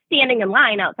standing in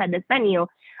line outside this venue.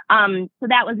 So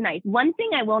that was nice. One thing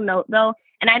I will note though,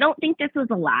 and I don't think this was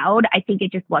allowed, I think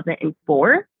it just wasn't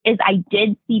enforced, is I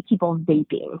did see people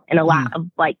vaping in a lot of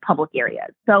like public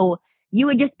areas. So you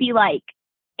would just be like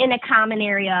in a common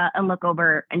area and look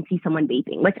over and see someone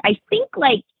vaping, which I think,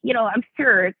 like, you know, I'm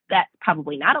sure that's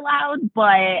probably not allowed, but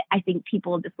I think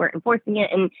people just weren't enforcing it,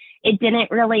 and it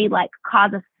didn't really like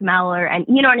cause a smell and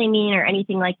you know what I mean, or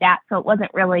anything like that. So it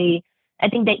wasn't really, I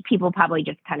think that people probably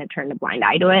just kind of turned a blind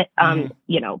eye to it,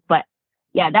 you know, but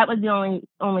yeah, that was the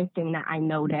only thing that I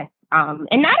noticed.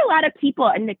 And not a lot of people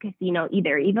in the casino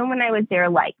either, even when I was there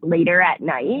like later at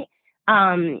night.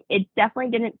 It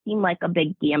definitely didn't seem like a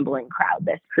big gambling crowd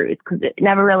this cruise, because it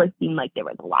never really seemed like there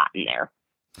was a lot in there.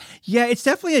 Yeah, it's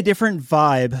definitely a different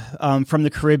vibe from the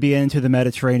Caribbean to the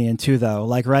Mediterranean too, though.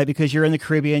 Like, right, because you're in the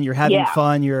Caribbean, you're having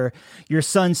fun, you're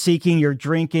sun seeking, you're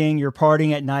drinking, you're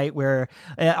partying at night. Where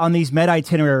on these med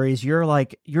itineraries,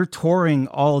 you're touring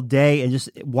all day and just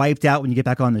wiped out when you get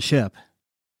back on the ship.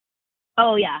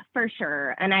 Oh yeah, for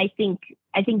sure. And I think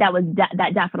that was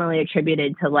that definitely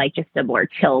attributed to like just a more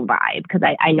chill vibe, because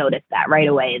I noticed that right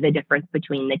away, the difference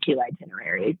between the two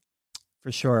itineraries.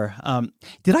 For sure.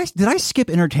 Did I skip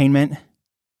entertainment?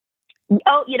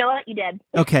 Oh, you know what? You did.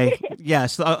 Okay.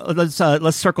 Yes.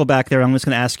 Let's circle back there. I'm just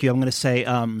going to ask you. I'm going to say,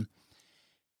 and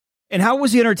how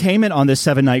was the entertainment on this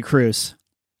 7-night cruise?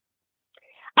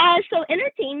 So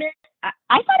entertainment,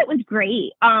 I thought it was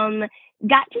great.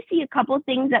 Got to see a couple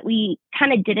things that we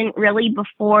kind of didn't really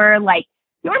before. Like,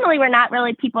 normally we're not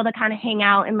really people to kind of hang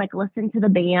out and like listen to the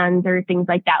bands or things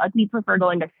like that. Like, we prefer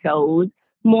going to shows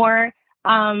more.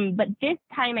 But this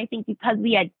time, I think because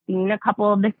we had seen a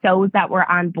couple of the shows that were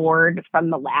on board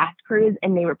from the last cruise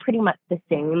and they were pretty much the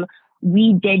same,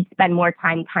 we did spend more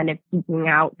time kind of seeking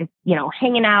out, just,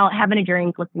 hanging out, having a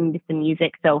drink, listening to some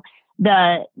music. So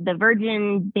the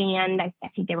Virgin band, I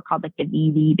think they were called like the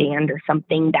VV band or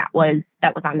something, that was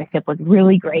on the ship, was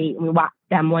really great. And we watched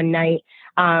them one night.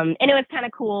 And it was kind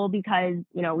of cool because,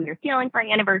 we were sailing for our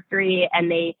anniversary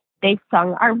and they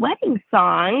sung our wedding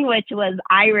song, which was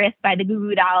Iris by the Goo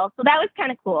Goo Dolls. So that was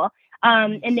kind of cool.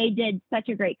 And they did such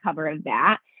a great cover of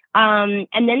that. And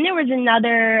then there was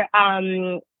another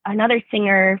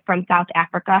singer from South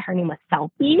Africa. Her name was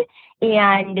Selfie.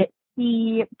 And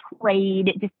she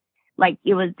played just like,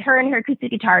 it was her and her acoustic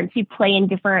guitar, and she played in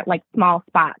different like small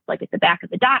spots, like at the back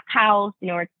of the dock house,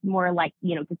 it's more like,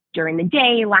 just during the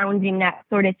day, lounging, that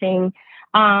sort of thing.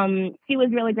 She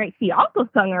was really great. She also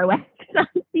sung our wedding song.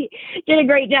 She did a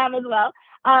great job as well.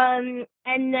 And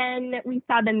then we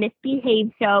saw the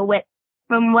Misbehave show, which,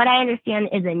 from what I understand,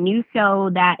 is a new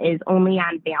show that is only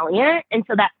on Valiant. And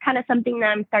so that's kind of something that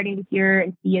I'm starting to hear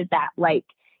and see, is that like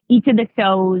each of the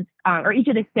shows, or each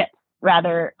of the ships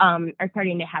rather, are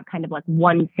starting to have kind of like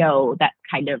one show that's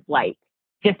kind of like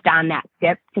just on that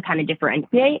ship to kind of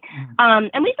differentiate.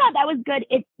 And we thought that was good.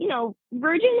 It's,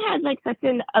 Virgin has like such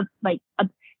an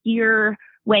obscure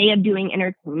way of doing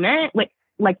entertainment, which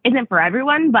like isn't for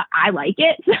everyone, but I like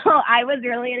it. So I was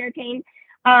really entertained.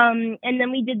 And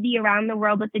then we did the Around the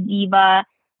World with the Diva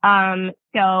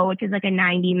show, which is like a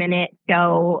 90-minute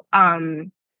show,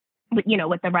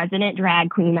 with the resident drag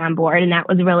queen on board, and that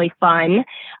was really fun.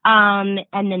 And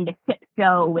then the ship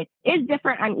show, which is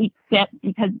different on each ship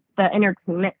because the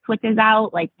entertainment switches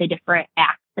out, like the different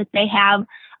acts that they have,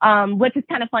 which is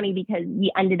kind of funny because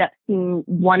we ended up seeing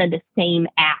one of the same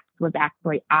acts was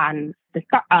actually on the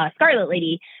Scarlet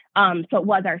Lady. So it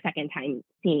was our second time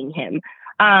seeing him.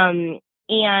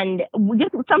 And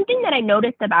just something that I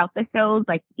noticed about the shows,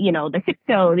 like, the ship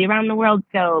show, the Around the World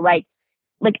show, like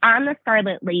on the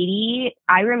Scarlet Lady,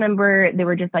 I remember there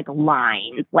were just like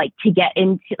lines, like to get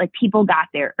into, like people got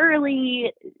there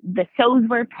early, the shows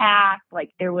were packed,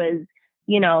 like there was,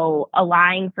 a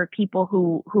line for people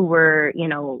who were,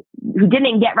 who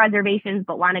didn't get reservations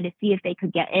but wanted to see if they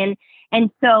could get in. And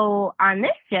so on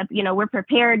this ship, we're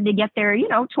prepared to get there,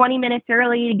 20 minutes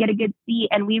early to get a good seat.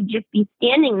 And we'd just be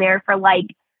standing there for like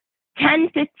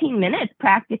 10, 15 minutes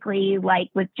practically, like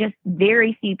with just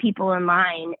very few people in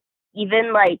line.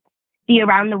 Even like the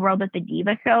Around the World with the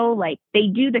Diva show, like they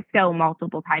do the show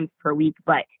multiple times per week,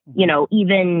 but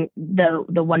even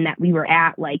the one that we were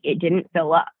at, like it didn't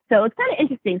fill up. So it's kind of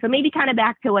interesting. So maybe kind of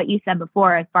back to what you said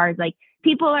before, as far as like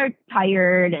people are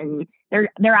tired and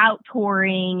they're out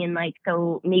touring, and like,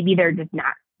 so maybe they're just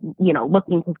not,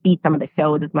 looking to see some of the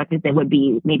shows as much as they would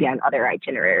be maybe on other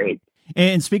itineraries.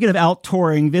 And speaking of out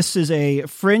touring, this is a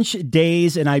French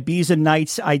days and Ibiza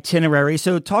nights itinerary.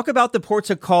 So talk about the ports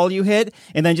of call you hit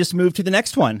and then just move to the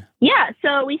next one. Yeah.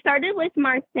 So we started with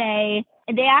Marseille.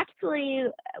 They actually,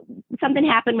 something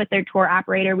happened with their tour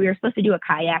operator. We were supposed to do a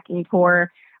kayaking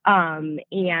tour.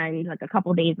 And like a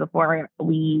couple of days before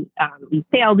we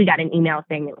sailed, we got an email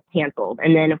saying it was canceled.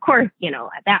 And then, of course,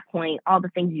 at that point, all the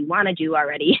things you want to do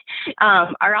already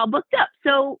are all booked up.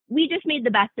 So we just made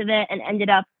the best of it and ended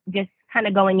up just kind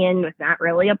of going in with not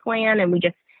really a plan. And we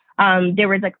just, there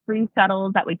was like free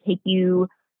shuttles that would take you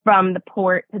from the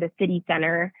port to the city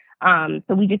center.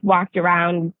 So we just walked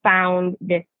around, found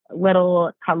this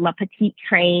little called La Petite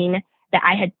train that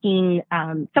I had seen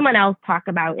someone else talk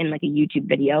about in like a YouTube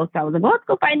video. So I was like, well, let's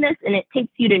go find this. And it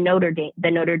takes you to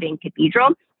the Notre Dame Cathedral.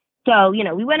 So,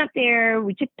 we went up there,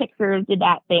 we took pictures, did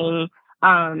that thing.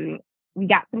 We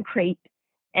got some crepes.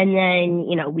 And then,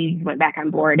 we went back on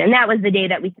board. And that was the day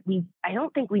that I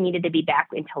don't think we needed to be back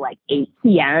until like 8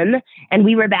 p.m. And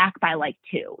we were back by like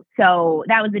 2. So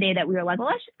that was the day that we were like, well,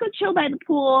 let's just go chill by the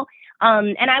pool.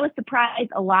 And I was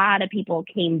surprised a lot of people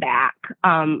came back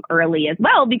early as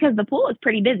well, because the pool was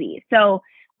pretty busy. So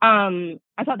I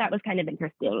thought that was kind of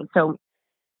interesting. So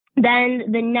then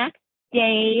the next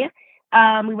day,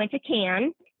 we went to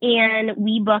Cannes. And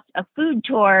we booked a food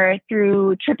tour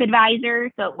through TripAdvisor,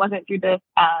 so it wasn't through the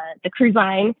cruise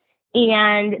line.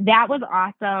 And that was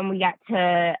awesome. We got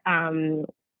to,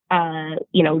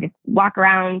 just walk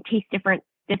around, taste different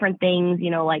things.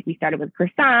 Like we started with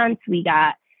croissants, we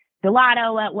got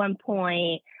gelato at one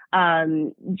point, a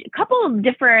couple of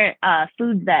different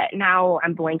foods that now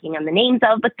I'm blanking on the names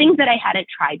of, but things that I hadn't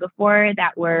tried before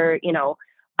that were,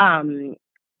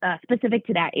 specific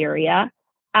to that area.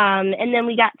 And then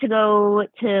we got to go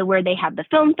to where they have the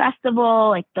film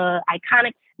festival, like the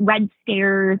iconic red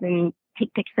stairs, and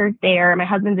take pictures there. My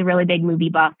husband's a really big movie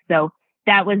buff, so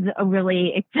that was a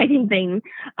really exciting thing.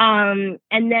 And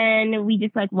then we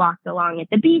just like walked along at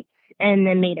the beach and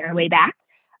then made our way back.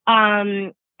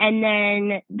 And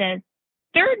then the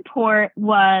third port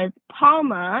was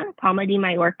Palma de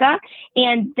Mallorca,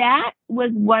 and that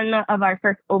was one of our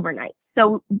first overnights.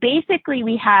 So basically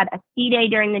we had a ski day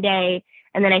during the day,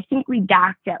 and then I think we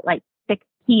docked at like 6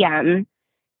 p.m.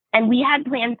 And we had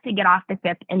plans to get off the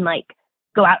ship and like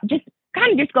go out, just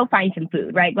go find some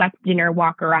food, right? Go out to dinner,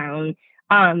 walk around,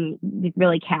 just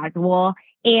really casual.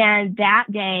 And that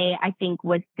day I think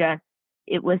was just,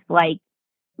 it was like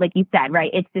you said,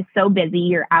 right? It's just so busy.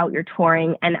 You're out, you're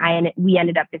touring. And we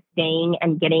ended up just staying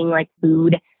and getting like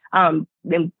food, and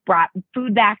brought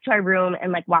food back to our room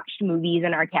and like watched movies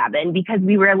in our cabin, because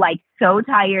we were like so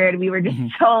tired. We were just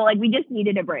so like, we just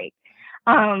needed a break.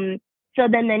 So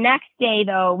then the next day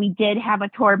though, we did have a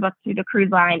tour booked through the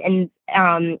cruise line,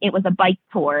 and it was a bike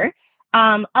tour.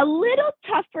 A little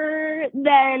tougher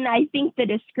than I think the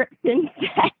description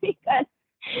said, because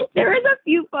there was a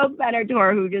few folks on our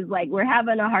tour who just like were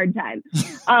having a hard time.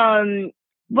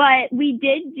 But we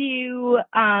did do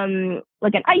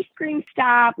like an ice cream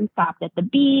stop. We stopped at the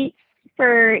beach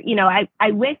for,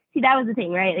 I wish, that was the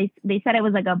thing, right? They said it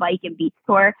was like a bike and beach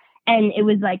tour, and it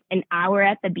was like an hour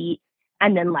at the beach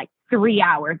and then like 3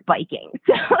 hours biking.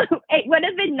 So it would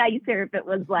have been nicer if it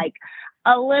was like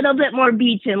a little bit more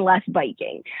beach and less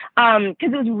biking, because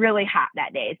it was really hot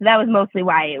that day. So that was mostly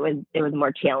why it was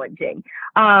more challenging.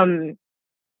 And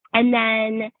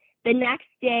then the next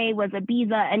day was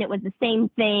Ibiza, and it was the same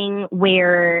thing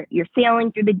where you're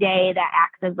sailing through the day that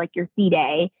acts as like your sea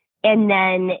day. And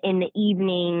then in the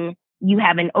evening, you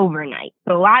have an overnight.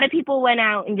 So a lot of people went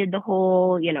out and did the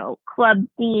whole, club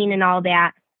scene and all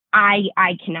that.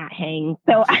 I cannot hang.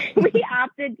 So we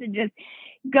opted to just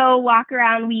go walk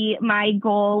around. My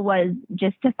goal was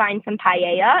just to find some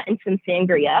paella and some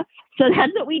sangria. So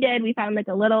that's what we did. We found like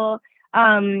a little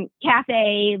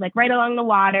cafe, like right along the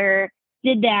water,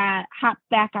 did that, hopped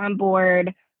back on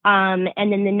board. And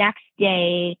then the next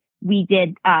day we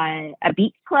did a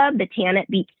beach club, the Tanit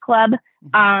Beach Club.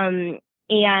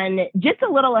 And just a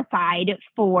little aside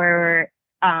for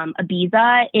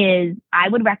Ibiza is I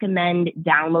would recommend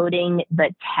downloading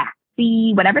the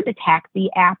taxi, whatever the taxi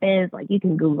app is. Like you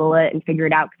can Google it and figure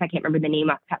it out, because I can't remember the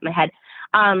name off the top of my head.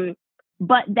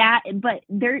 But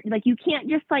there, like, you can't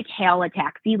just like hail a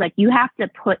taxi. Like you have to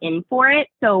put in for it.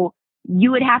 So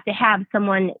you would have to have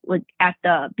someone like at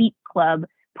the beach club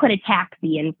put a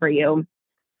taxi in for you,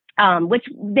 which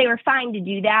they were fine to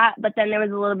do that. But then there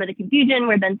was a little bit of confusion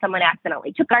where then someone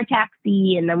accidentally took our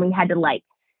taxi, and then we had to like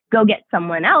go get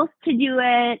someone else to do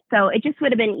it. So it just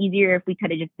would have been easier if we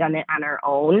could have just done it on our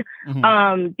own,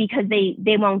 because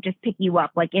they won't just pick you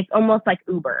up. Like it's almost like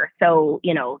Uber. So,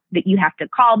 that you have to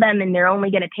call them, and they're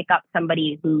only going to pick up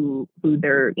somebody who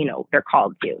they're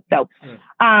called to. So,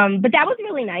 but that was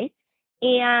really nice.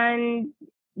 And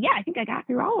yeah, I think I got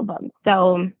through all of them.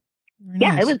 So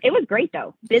yeah, nice. it was great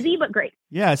though. Busy, but great.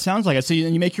 Yeah, it sounds like it. So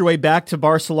you make your way back to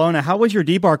Barcelona. How was your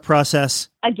debark process?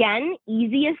 Again,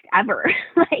 easiest ever.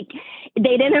 Like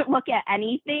they didn't look at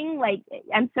anything. Like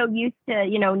I'm so used to,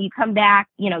 when you come back,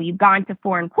 you've gone to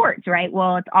foreign ports, right?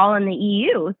 Well, it's all in the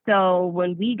EU. So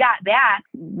when we got back,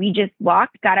 we just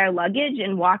got our luggage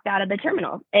and walked out of the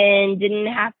terminal, and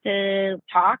didn't have to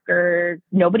talk, or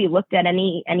nobody looked at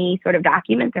any sort of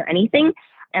documents or anything.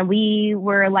 And we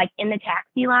were like in the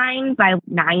taxi line by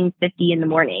 9:50 in the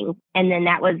morning. And then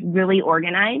that was really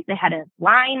organized. They had a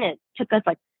line. It took us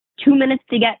like 2 minutes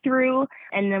to get through.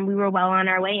 And then we were well on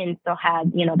our way, and still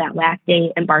had, that last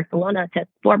day in Barcelona to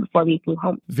explore before we flew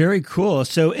home. Very cool.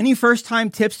 So any first time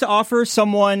tips to offer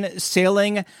someone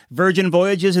sailing Virgin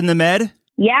Voyages in the Med?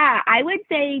 Yeah, I would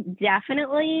say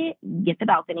definitely get the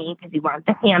balcony because you want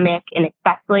the hammock. And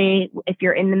especially if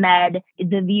you're in the Med,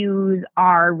 the views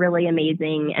are really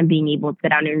amazing. And being able to sit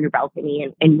down in your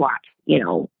balcony and watch,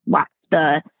 watch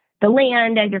the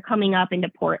land as you're coming up into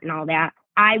port and all that.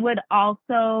 I would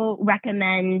also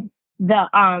recommend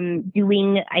the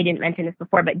doing, I didn't mention this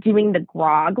before, but doing the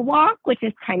grog walk, which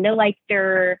is kind of like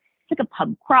it's like a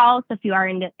pub crawl. So if you are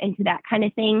into that kind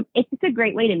of thing, it's just a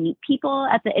great way to meet people.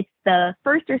 It's the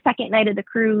first or second night of the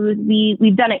cruise.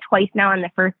 We've done it twice now on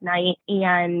the first night,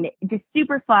 and just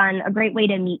super fun. A great way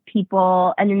to meet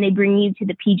people. And then they bring you to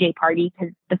the PJ party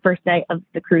because the first night of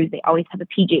the cruise, they always have a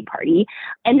PJ party.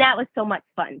 And that was so much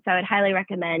fun. So I would highly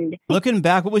recommend. Looking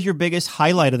back, what was your biggest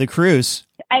highlight of the cruise?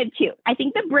 I have two. I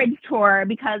think the bridge tour,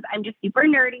 because I'm just super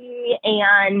nerdy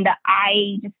and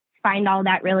I just find all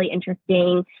that really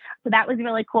interesting. So that was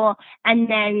really cool. And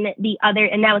then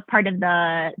and that was part of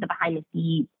the behind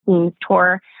the scenes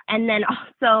tour. And then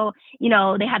also,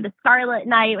 they had the Scarlet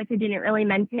Night, which I didn't really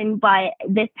mention, but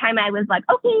this time I was like,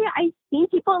 okay, I've seen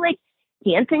people like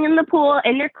dancing in the pool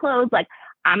in their clothes. Like,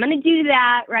 I'm going to do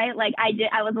that, right? Like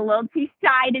I was a little too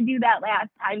shy to do that last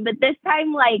time, but this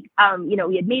time, like,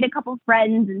 we had made a couple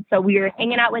friends, and so we were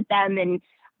hanging out with them, and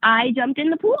I jumped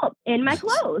in the pool in my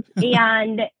clothes,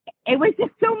 and it was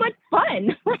just so much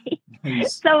fun.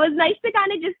 Nice. So it was nice to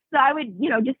kind of I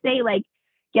would, just say, like,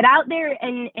 get out there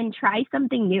and try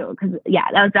something new. Cause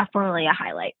that was definitely a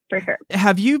highlight for sure.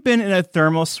 Have you been in a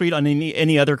thermal suite on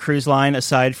any other cruise line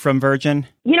aside from Virgin?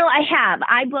 I have.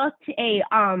 I booked a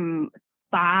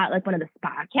spa, like one of the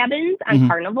spa cabins on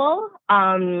Carnival.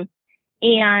 And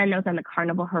I was on the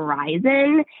Carnival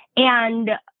Horizon,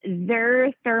 and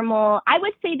their thermal, I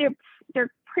would say they're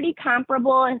pretty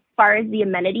comparable as far as the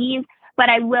amenities, but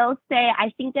I will say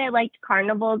I think I liked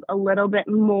Carnival's a little bit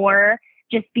more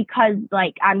just because,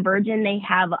 like, on Virgin they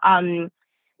have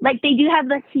like they do have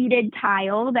the heated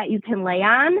tile that you can lay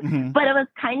on, but it was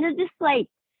kind of just like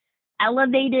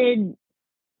elevated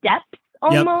steps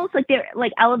almost. Like they're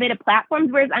like elevated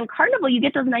platforms, whereas on Carnival you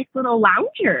get those nice little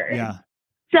loungers. Yeah.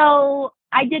 So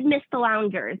I did miss the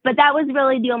loungers, but that was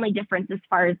really the only difference as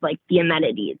far as like the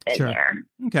amenities in there.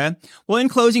 Okay. Well, in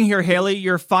closing here, Haley,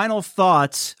 your final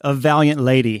thoughts of Valiant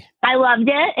Lady. I loved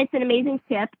it. It's an amazing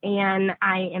ship, and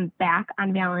I am back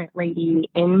on Valiant Lady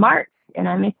in March, and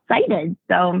I'm excited.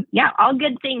 So all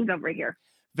good things over here.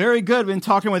 Very good. We've been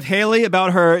talking with Haley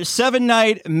about her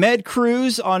 7-night Med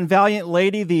cruise on Valiant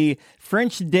Lady, the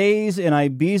French Days and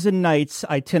Ibiza Nights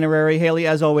itinerary. Haley,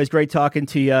 as always, great talking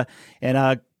to you.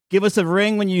 And give us a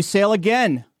ring when you sail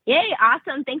again. Yay,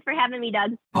 awesome. Thanks for having me,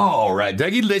 Doug. All right,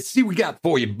 Dougie, let's see what we got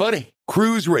for you, buddy.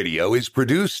 Cruise Radio is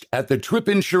produced at the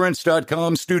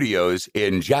tripinsurance.com studios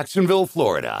in Jacksonville,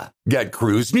 Florida. Get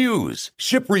cruise news,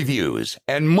 ship reviews,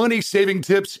 and money-saving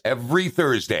tips every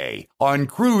Thursday on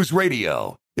Cruise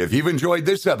Radio. If you've enjoyed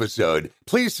this episode,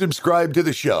 please subscribe to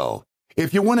the show.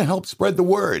 If you want to help spread the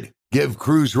word, give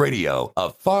Cruise Radio a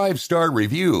 5-star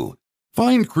review.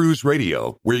 Find Cruise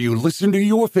Radio where you listen to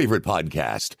your favorite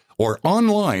podcast or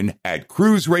online at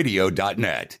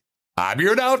cruiseradio.net. I'm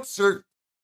your announcer,